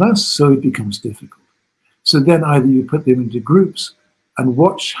large class, so it becomes difficult. So then either you put them into groups and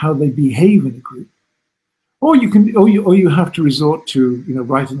watch how they behave in a group, or you have to resort to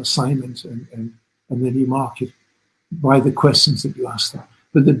write an assignment and and then you mark it by the questions that you ask them.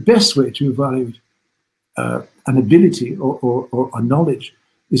 But the best way to evaluate an ability or a knowledge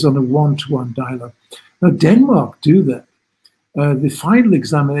is on a one-to-one dialogue. Now, Denmark do that. The final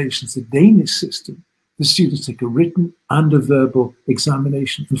examinations, the Danish system, the students take a written and a verbal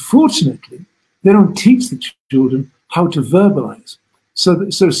examination. Unfortunately, they don't teach the children how to verbalize. So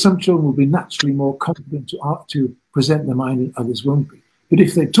some children will be naturally more confident to present their mind and others won't be. But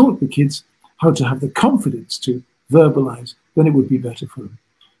if they taught the kids how to have the confidence to verbalize, then it would be better for them.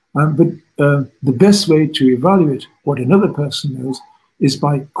 But the best way to evaluate what another person knows is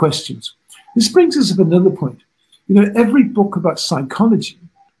by questions. This brings us up another point. You know, every book about psychology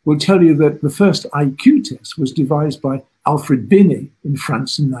will tell you that the first IQ test was devised by Alfred Binet in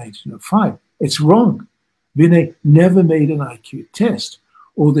France in 1905. It's wrong. Binet never made an IQ test,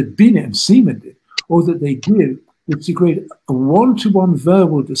 or that Binet and Seaman did, or that they did, was to create a one-to-one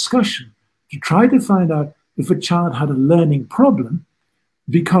verbal discussion to try to find out if a child had a learning problem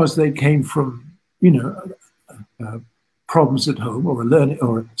because they came from, you know, problems at home, or a learning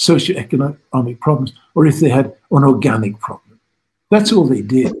or socioeconomic problems, or if they had an organic problem. That's all they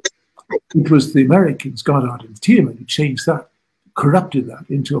did. It was the Americans, Goddard and Tierman, who changed that, corrupted that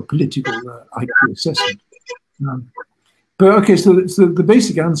into a political IQ assessment. But okay, so the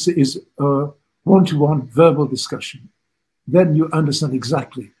basic answer is one-to-one verbal discussion. Then you understand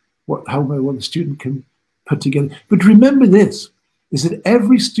exactly how well the student can put together. But remember this, is that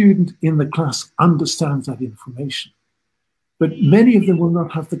every student in the class understands that information. But many of them will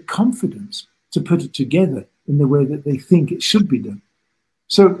not have the confidence to put it together in the way that they think it should be done.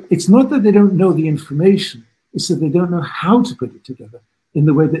 So it's not that they don't know the information, it's that they don't know how to put it together in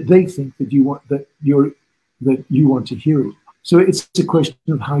the way that they think that you want to hear it. So it's a question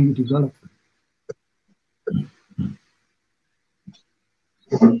of how you develop them.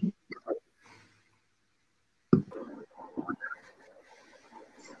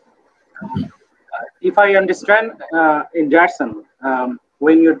 If I understand, in Jackson,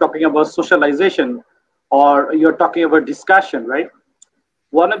 when you're talking about socialization or you're talking about discussion, right?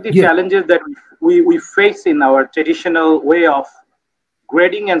 One of the challenges that we face in our traditional way of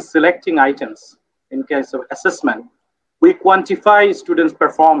grading and selecting items in case of assessment, we quantify students'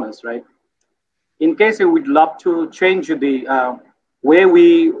 performance, right? In case we'd love to change the way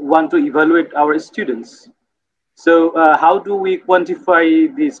we want to evaluate our students. So how do we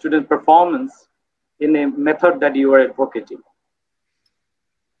quantify the student performance in a method that you are advocating?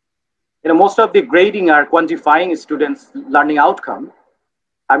 You know, most of the grading are quantifying students' learning outcome.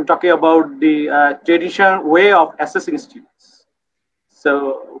 I'm talking about the traditional way of assessing students.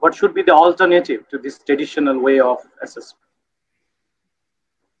 So what should be the alternative to this traditional way of assessment?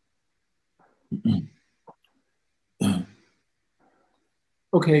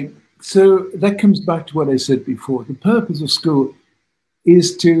 Okay, so that comes back to what I said before. The purpose of school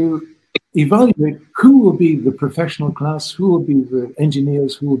is to evaluate who will be the professional class, who will be the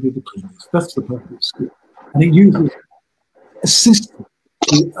engineers, who will be the cleaners. That's the purpose of school. And it uses a system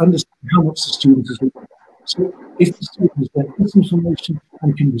to understand how much the student is learning. So if the student has got this information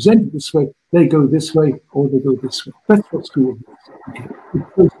and can present it this way, they go this way or they go this way. That's what school is. Okay. The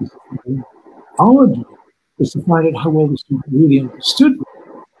process of our job is to find out how well the student really understood it.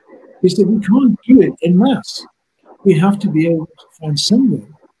 Is that we can't do it en masse. We have to be able to find some way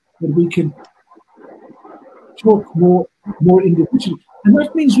that we can talk more individually. And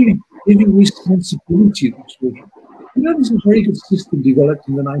that means really giving responsibility to the children. You know, there's a very good system developed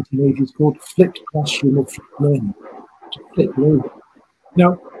in the 1980s called flipped classroom or flipped learning, to flip over.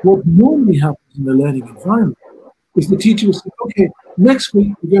 Now, what normally happens in the learning environment is the teacher will say, okay, next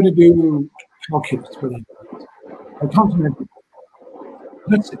week we're going to do calculus, whatever. I can't remember.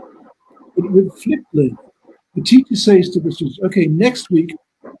 That's it. But with flipped learning, the teacher says to the students, okay, next week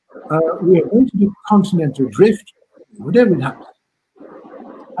we are going to do continental drift, whatever it happens.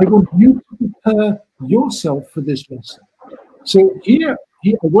 I want you to prepare yourself for this lesson. So here,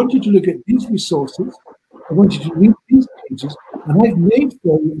 I want you to look at these resources. I want you to read these pages, and I've made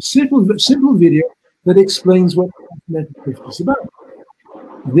for you a simple video that explains what continental drift is about.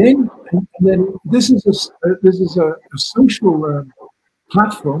 Then this is a social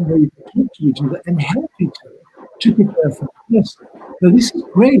platform where you can talk to each other and help each other to prepare for the lesson. Now, this is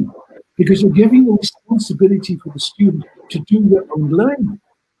great because you're giving the responsibility for the student to do their own learning.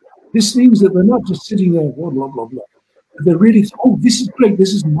 This means that they're not just sitting there, blah, blah, blah, blah. They're really, oh, this is great.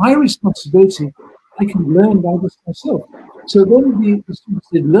 This is my responsibility. I can learn by this myself. So then the students,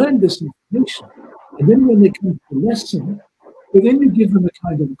 they learn this information. And then when they come to the lesson, but then you give them a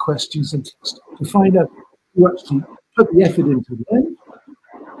kind of questions and tests to find out who actually put the effort into learning.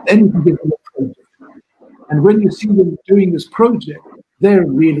 Then you can give them a project. And when you see them doing this project, they're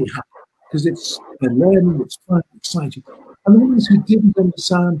really happy because they're learning, it's fun, exciting. And the ones who didn't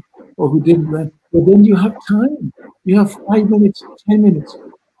understand or who didn't learn, well, then you have time. You have 5 minutes, 10 minutes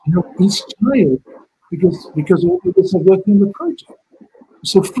to help each child because all of us are working on the project.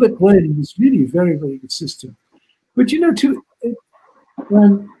 So flipped learning is really a very, very good system. But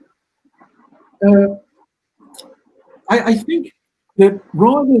I think that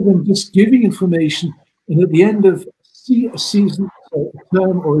rather than just giving information and at the end of a season, or a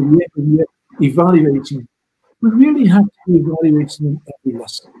term, or a year, evaluating, we really have to be evaluating in every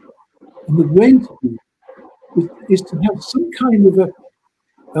lesson. And the way to do it is to have some kind of a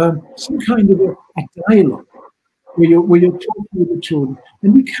dialogue where you're talking with the children,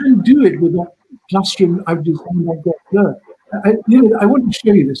 and you can do it with that classroom I've designed. I've got there. I want to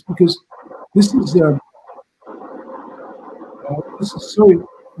show you this because this is so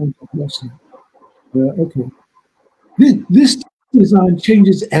important. Okay, this design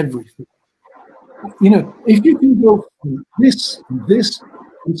changes everything. If you can go from this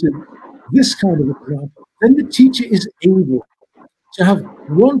into this kind of a plan, then the teacher is able to have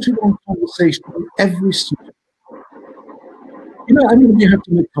one-to-one conversation with every student. You have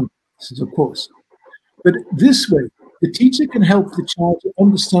to make compromises, of course, but this way, the teacher can help the child to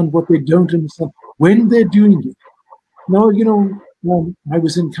understand what they don't understand when they're doing it. Now, when I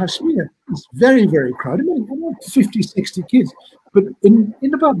was in Kashmir, it's very, very crowded, about 50, 60 kids, but in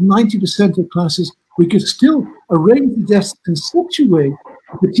about 90% of classes, we could still arrange the desks in such a way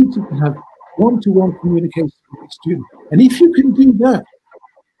that the teacher can have one-to-one communication with the student. And if you can do that,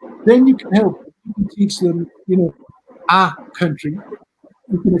 then you can help. You can teach them, our country.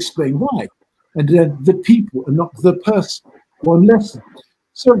 You can explain why. And then the people and not the person. One lesson.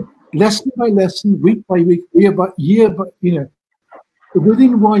 So lesson by lesson, week by week, year by year,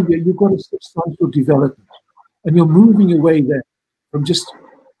 within 1 year, you've got a substantial development. And you're moving away there from just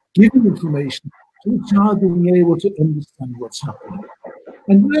giving information to the child being able to understand what's happening.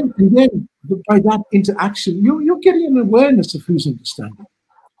 And then by that interaction, you're getting an awareness of who's understanding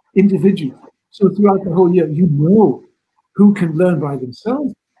individually. So throughout the whole year, you know who can learn by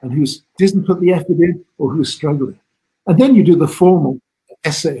themselves and who doesn't put the effort in or who's struggling. And then you do the formal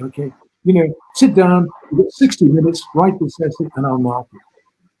essay, okay? Sit down, you've got 60 minutes, write this essay, and I'll mark it.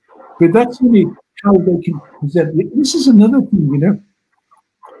 But that's really how they can present it. This is another thing,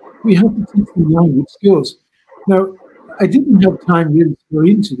 we have to teach them language skills. Now, I didn't have time really to go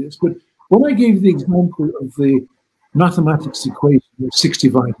into this, but when I gave the example of the mathematics equation of 6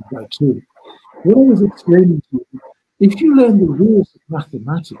 divided by 2, what I was explaining to you, if you learn the rules of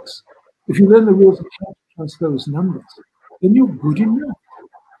mathematics, if you learn the rules of how to transpose numbers, then you're good in math.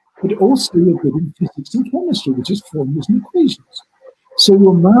 But also you're good in physics and chemistry, which is formulas and equations. So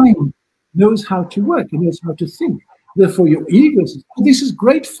your mind knows how to work, it knows how to think. Therefore your ego says, oh, this is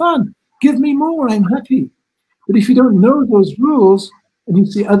great fun, give me more, I'm happy. But if you don't know those rules and you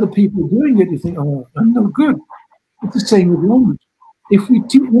see other people doing it, you think, oh, I'm no good. It's the same with language. If we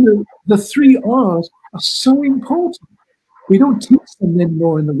teach, the 3 R's are so important. We don't teach them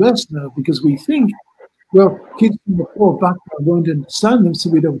anymore in the West now because we think, well, kids from the poor background won't understand them, so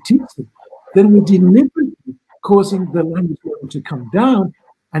we don't teach them. Then we're deliberately causing the language level to come down,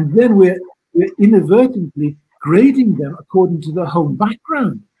 and then we're inadvertently grading them according to their home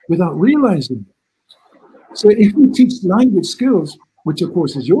background without realizing it. So if we teach language skills, which of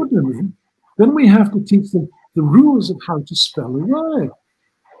course is your domain, then we have to teach them the rules of how to spell a word.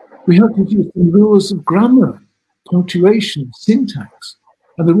 We have to teach them rules of grammar, punctuation, syntax,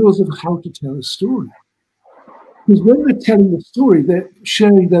 and the rules of how to tell a story. Because when they're telling a story, they're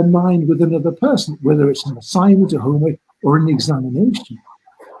sharing their mind with another person, whether it's an assignment, a homework, or an examination.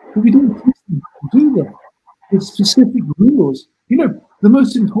 But we don't teach them how to do that. It's specific rules. The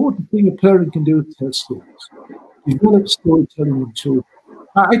most important thing a parent can do is tell stories. Develop storytelling in children.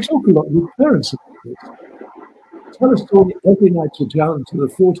 I talk a lot with parents about this. Tell a story every night to child until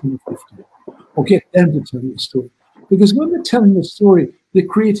they're 14 or 15, or get them to tell you a story. Because when they're telling a story, they're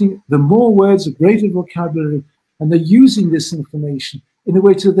creating the more words, a greater vocabulary, and they're using this information in a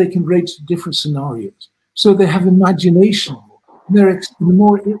way so they can relate to different scenarios. So they have imagination.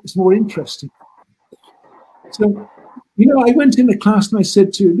 It's more interesting. So, I went in a class and I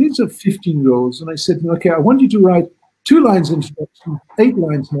said to these are 15-year-olds, and I said, okay, I want you to write 2 lines introduction, 8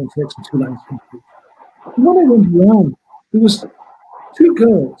 lines non-text, and 2 lines conclusion. And when I went around, there was 2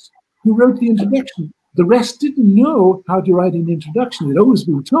 girls who wrote the introduction. The rest didn't know how to write an introduction. They'd always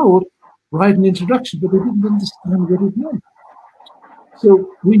been told, write an introduction, but they didn't understand what it meant.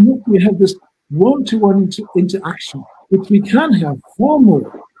 So we have this one-to-one interaction, which we can have far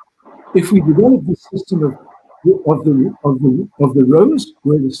more if we develop this system of the rows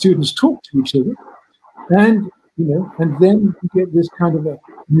where the students talk to each other, and and then you get this kind of an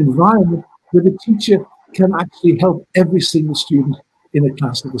environment where the teacher can actually help every single student in a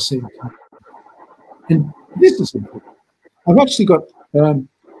class at the same time. And this is important. I've actually got, I'm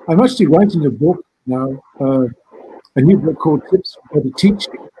actually writing a book now, a new book called Tips for Better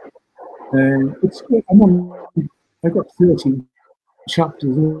Teaching. And I've got 13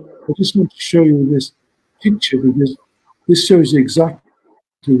 chapters. I just want to show you this picture because this shows you exactly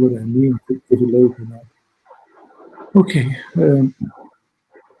what I mean. It'll open up. Okay.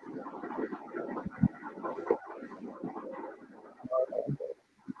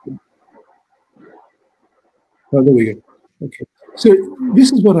 Oh, there we go. Okay. So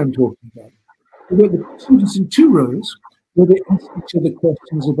this is what I'm talking about. We've got the students in two rows where they ask each other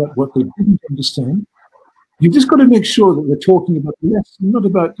questions about what they didn't understand. You've just got to make sure that we're talking about the lesson, not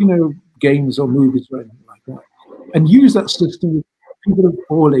about, games or movies or anything like that. And use that system with people of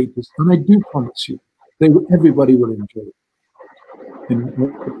all ages. And I do promise you, everybody will enjoy it.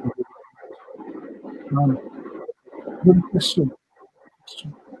 One question.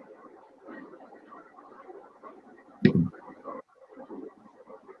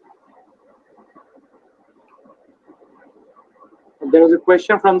 There was a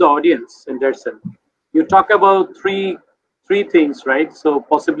question from the audience, Andersen. You talk about three things, right? So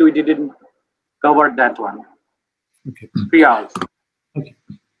possibly we didn't cover that one. Okay. 3 hours. Okay.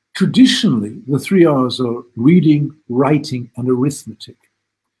 Traditionally, the 3 hours are reading, writing, and arithmetic.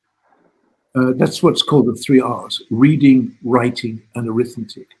 That's what's called the 3 hours: reading, writing, and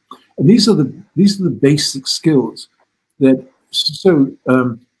arithmetic. And these are the basic skills that. So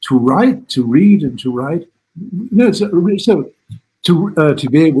to write, to read, and to write. To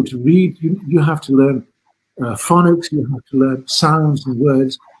be able to read, you have to learn phonics. You have to learn sounds and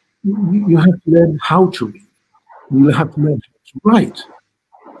words. You have to learn how to read. You have to learn how to write,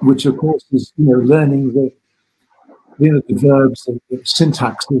 which of course is learning the verbs, the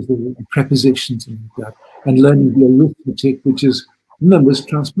syntaxes, the prepositions, and like that, and learning the arithmetic, which is numbers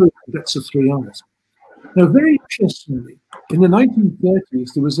transposed. That's the 3 hours. Now, very interestingly, in the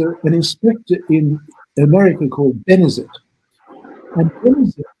 1930s, there was an inspector in America called Benezet, and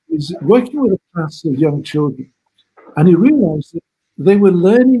Benezet was working with a class of young children, and he realized that they were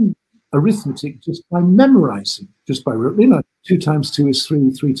learning arithmetic just by memorizing, just by 2 times 2 is 3,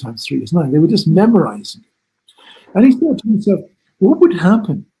 3 times 3 is 9. They were just memorizing. And he thought to himself, what would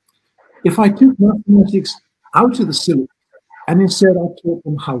happen if I took mathematics out of the syllabus and instead I taught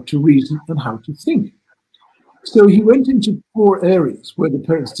them how to reason and how to think? So he went into poor areas where the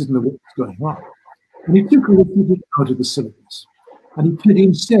parents didn't know what was going on. And he took arithmetic out of the syllabus. And he put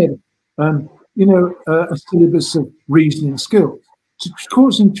instead, a syllabus of reasoning skills,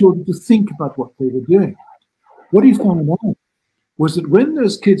 causing children to think about what they were doing. What he found out was that when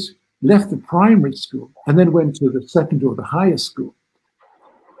those kids left the primary school and then went to the secondary or the higher school,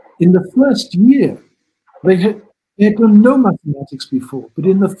 in the first year, they had done no mathematics before, but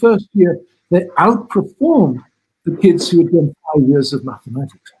in the first year, they outperformed the kids who had done 5 years of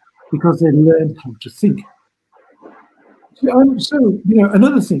mathematics because they learned how to think. So,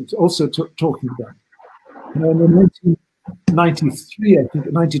 another thing to also talking about, in 1993, I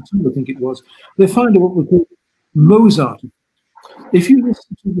think, 92, I think it was, they found out what we call Mozart. If you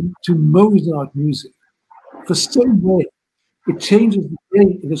listen to Mozart music for some way, it changes the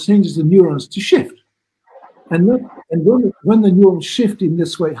brain, it changes the neurons to shift. And when the neurons shift in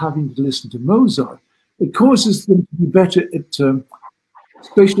this way, having to listen to Mozart, it causes them to be better at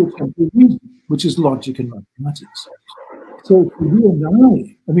spatial temporal reasoning, which is logic and mathematics. So for you and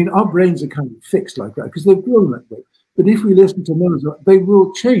I mean, our brains are kind of fixed like that because they've grown that way. But if we listen to Mozart, they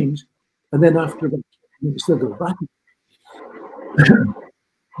will change, and then after that, they'll go back.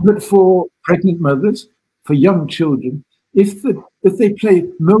 But for pregnant mothers, for young children, if they play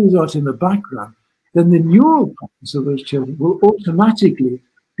Mozart in the background, then the neural patterns of those children will automatically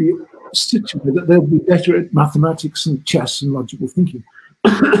be situated that they'll be better at mathematics and chess and logical thinking.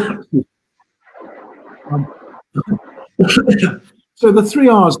 So the 3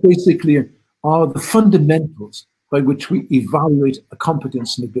 R's basically are the fundamentals by which we evaluate a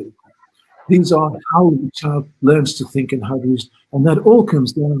competence and ability. These are how the child learns to think and how to use, and that all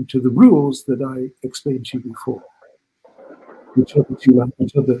comes down to the rules that I explained to you before, which are the two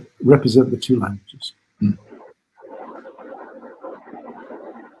languages, represent the 2 languages. Mm.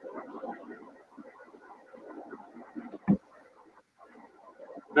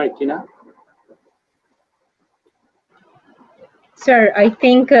 Right, Tina? Sir, I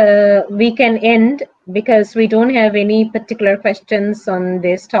think we can end because we don't have any particular questions on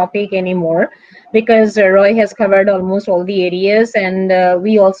this topic anymore, because Roy has covered almost all the areas, and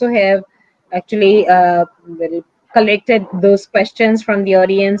we also have actually collected those questions from the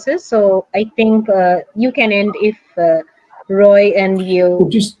audiences. So I think you can end if Roy and you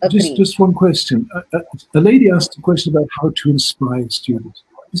agree. Just one question. A lady asked a question about how to inspire students.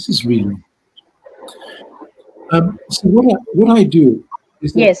 This is really so what I do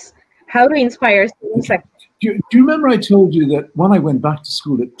is that, yes, how to inspire students. Okay. Do you remember I told you that when I went back to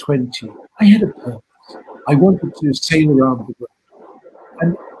school at 20, I had a purpose. I wanted to sail around the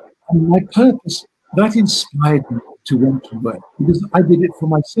world. And my purpose, that inspired me to want to work, because I did it for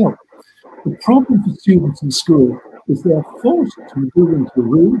myself. The problem for students in school is they are forced to go into a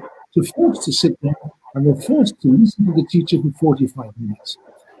room, they're forced to sit down, and they're forced to listen to the teacher for 45 minutes.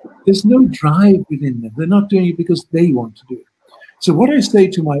 There's no drive within them. They're not doing it because they want to do it. So what I say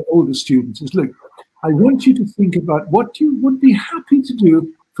to my older students is, look, I want you to think about what you would be happy to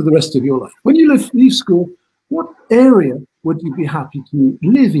do for the rest of your life. When you leave school, what area would you be happy to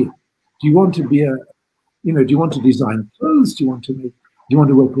live in? Do you want to be do you want to design clothes? Do you want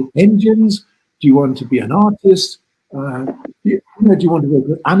to work with engines? Do you want to be an artist? Do you want to work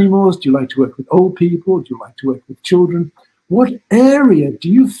with animals? Do you like to work with old people? Do you like to work with children? What area do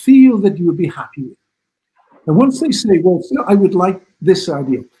you feel that you would be happy with? And once they say, well, I would like this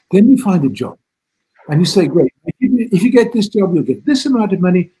idea, then you find a job. And you say, great, if you get this job, you'll get this amount of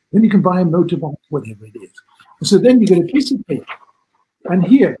money, then you can buy a motorbike, whatever it is. And so then you get a piece of paper. And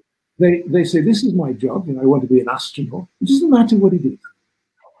here, they say, this is my job, I want to be an astronaut. It doesn't matter what it is.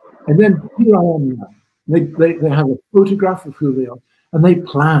 And then here I am now. They have a photograph of who they are, and they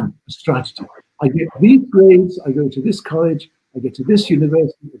plan a strategy. I get these grades, I go to this college, I get to this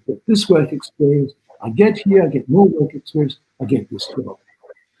university, I get this work experience, I get here, I get more work experience, I get this job.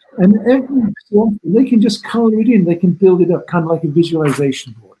 And every so often, they can just color it in, they can build it up, kind of like a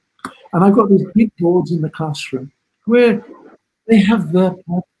visualization board. And I've got these big boards in the classroom where they have their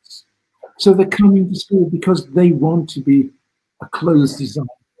purpose. So they're coming to school because they want to be a clothes designer,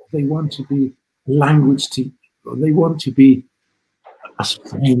 they want to be a language teacher, or they want to be a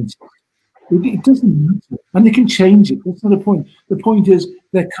scientist. It doesn't matter. And they can change it. That's not the point. The point is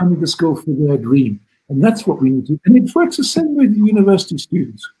they're coming to school for their dream. And that's what we need to do. And it works the same way with university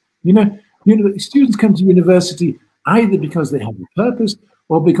students. Students come to university either because they have a purpose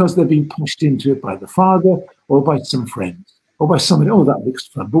or because they're being pushed into it by the father or by some friends or by somebody. Oh, that looks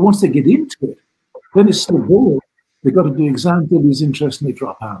fun. But once they get into it, then it's so boring. They've got to do exams, they lose interest, and they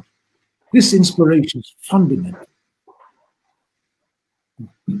drop out. This inspiration is fundamental.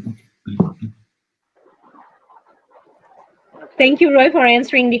 Thank you, Roy, for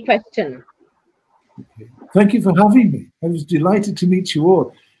answering the question. Okay. Thank you for having me. I was delighted to meet you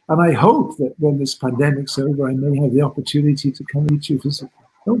all. And I hope that when this pandemic's over, I may have the opportunity to come meet you physically.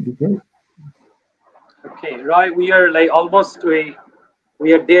 That would be great. Okay, Roy, we are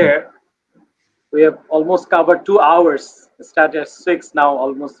we are there. We have almost covered 2 hours. Started at 6 now,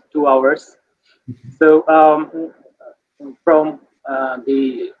 almost 2 hours. So from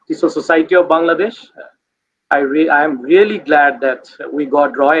the TESOL Society of Bangladesh, I am really glad that we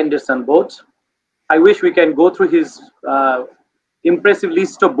got Roy Andersen both. I wish we can go through his impressive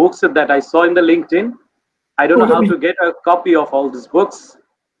list of books that I saw in the LinkedIn. I don't know how to get a copy of all these books.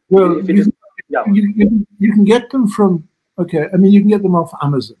 Well, you can get them from, you can get them off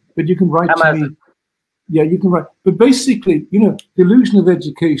Amazon, but you can write to me. Yeah, you can write. But basically, the illusion of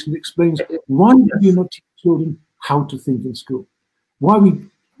education explains why do you not teach children how to think in school? Why we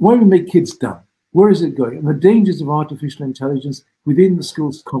make kids dumb? Where is it going? And the dangers of artificial intelligence within the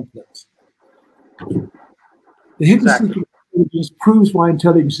school's complex. The hidden secret of intelligence proves why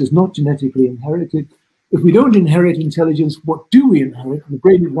intelligence is not genetically inherited. If we don't inherit intelligence, what do we inherit? And the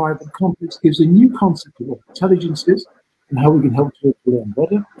brain environment complex gives a new concept of what intelligence is and how we can help children learn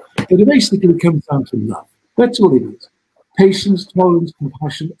better. But it basically comes down to love. That's all it is. Patience, tolerance,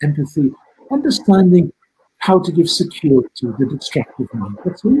 compassion, empathy, understanding how to give security to the distracted mind.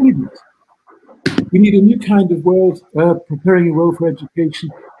 That's all it is. We need a new kind of world, preparing a world for education.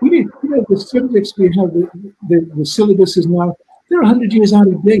 We need, the subjects we have, the syllabus is now, they're 100 years out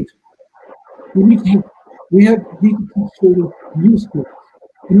of date. We need to teach children new skills.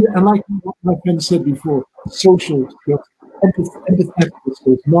 And like what my friend said before, social skills, empathetic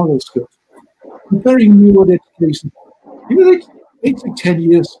skills, moral skills. Preparing new world education. It took 10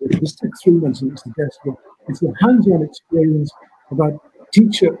 years. It took 3 months and it's the best one. It's a hands-on experience about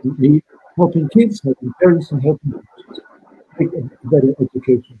teacher need, helping kids, helping parents, and helping teachers make a better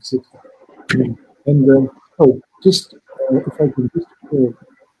education system. And if I can just,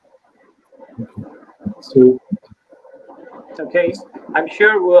 okay. So, Okay, I'm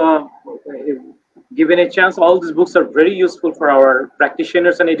sure given a chance, all these books are very useful for our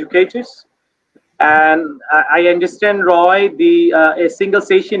practitioners and educators. And I understand, Roy, a single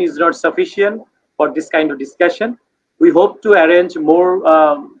session is not sufficient for this kind of discussion. We hope to arrange more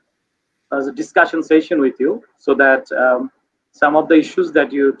as a discussion session with you, so that some of the issues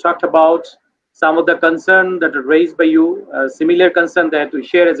that you talked about, some of the concern that are raised by you, similar concern that we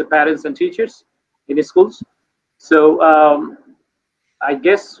share as a parents and teachers in the schools. So I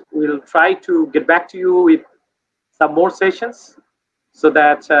guess we'll try to get back to you with some more sessions, so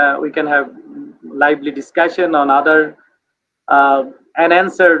that we can have lively discussion on other and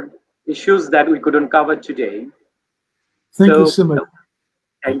answer issues that we couldn't cover today. thank you so much.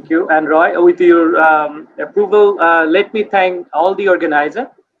 Thank you. And Roy, with your approval, let me thank all the organizers,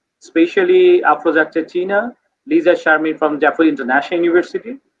 especially Afroza Tina, Liza Sharmin from Daffodil International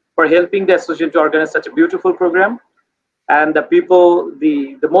University, for helping the association to organize such a beautiful program. And the people,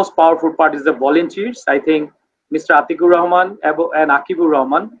 the most powerful part is the volunteers. I think Mr. Atikur Rahman and Akibur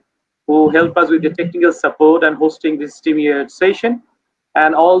Rahman, who help us with the technical support and hosting this STEAM session,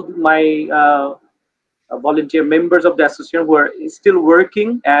 and all my volunteer members of the association who are still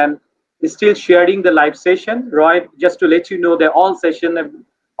working and still sharing the live session. Roy, just to let you know that all sessions have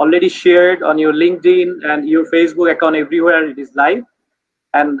already shared on your LinkedIn and your Facebook account, everywhere it is live.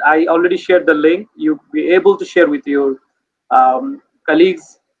 And I already shared the link. You'll be able to share with your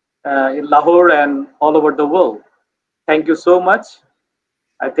colleagues in Lahore and all over the world. Thank you so much.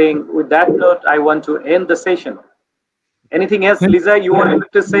 I think with that note, I want to end the session. Anything else, Liza, you wanted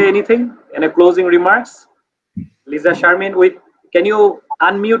to say anything? Any closing remarks? Liza Sharmin, can you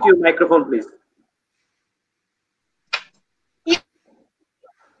unmute your microphone, please?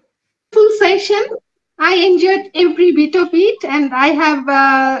 Full session. I enjoyed every bit of it, and I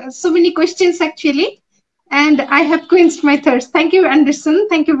have so many questions actually, and I have quenched my thirst. Thank you, Andersen.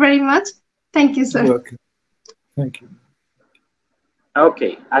 Thank you very much. Thank you, sir. You're welcome. Thank you.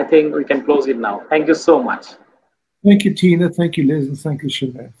 Okay, I think we can close it now. Thank you so much. Thank you, Tina. Thank you, Liz, and thank you,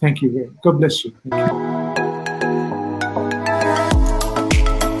 Shamir. Thank you. God bless you. Thank you.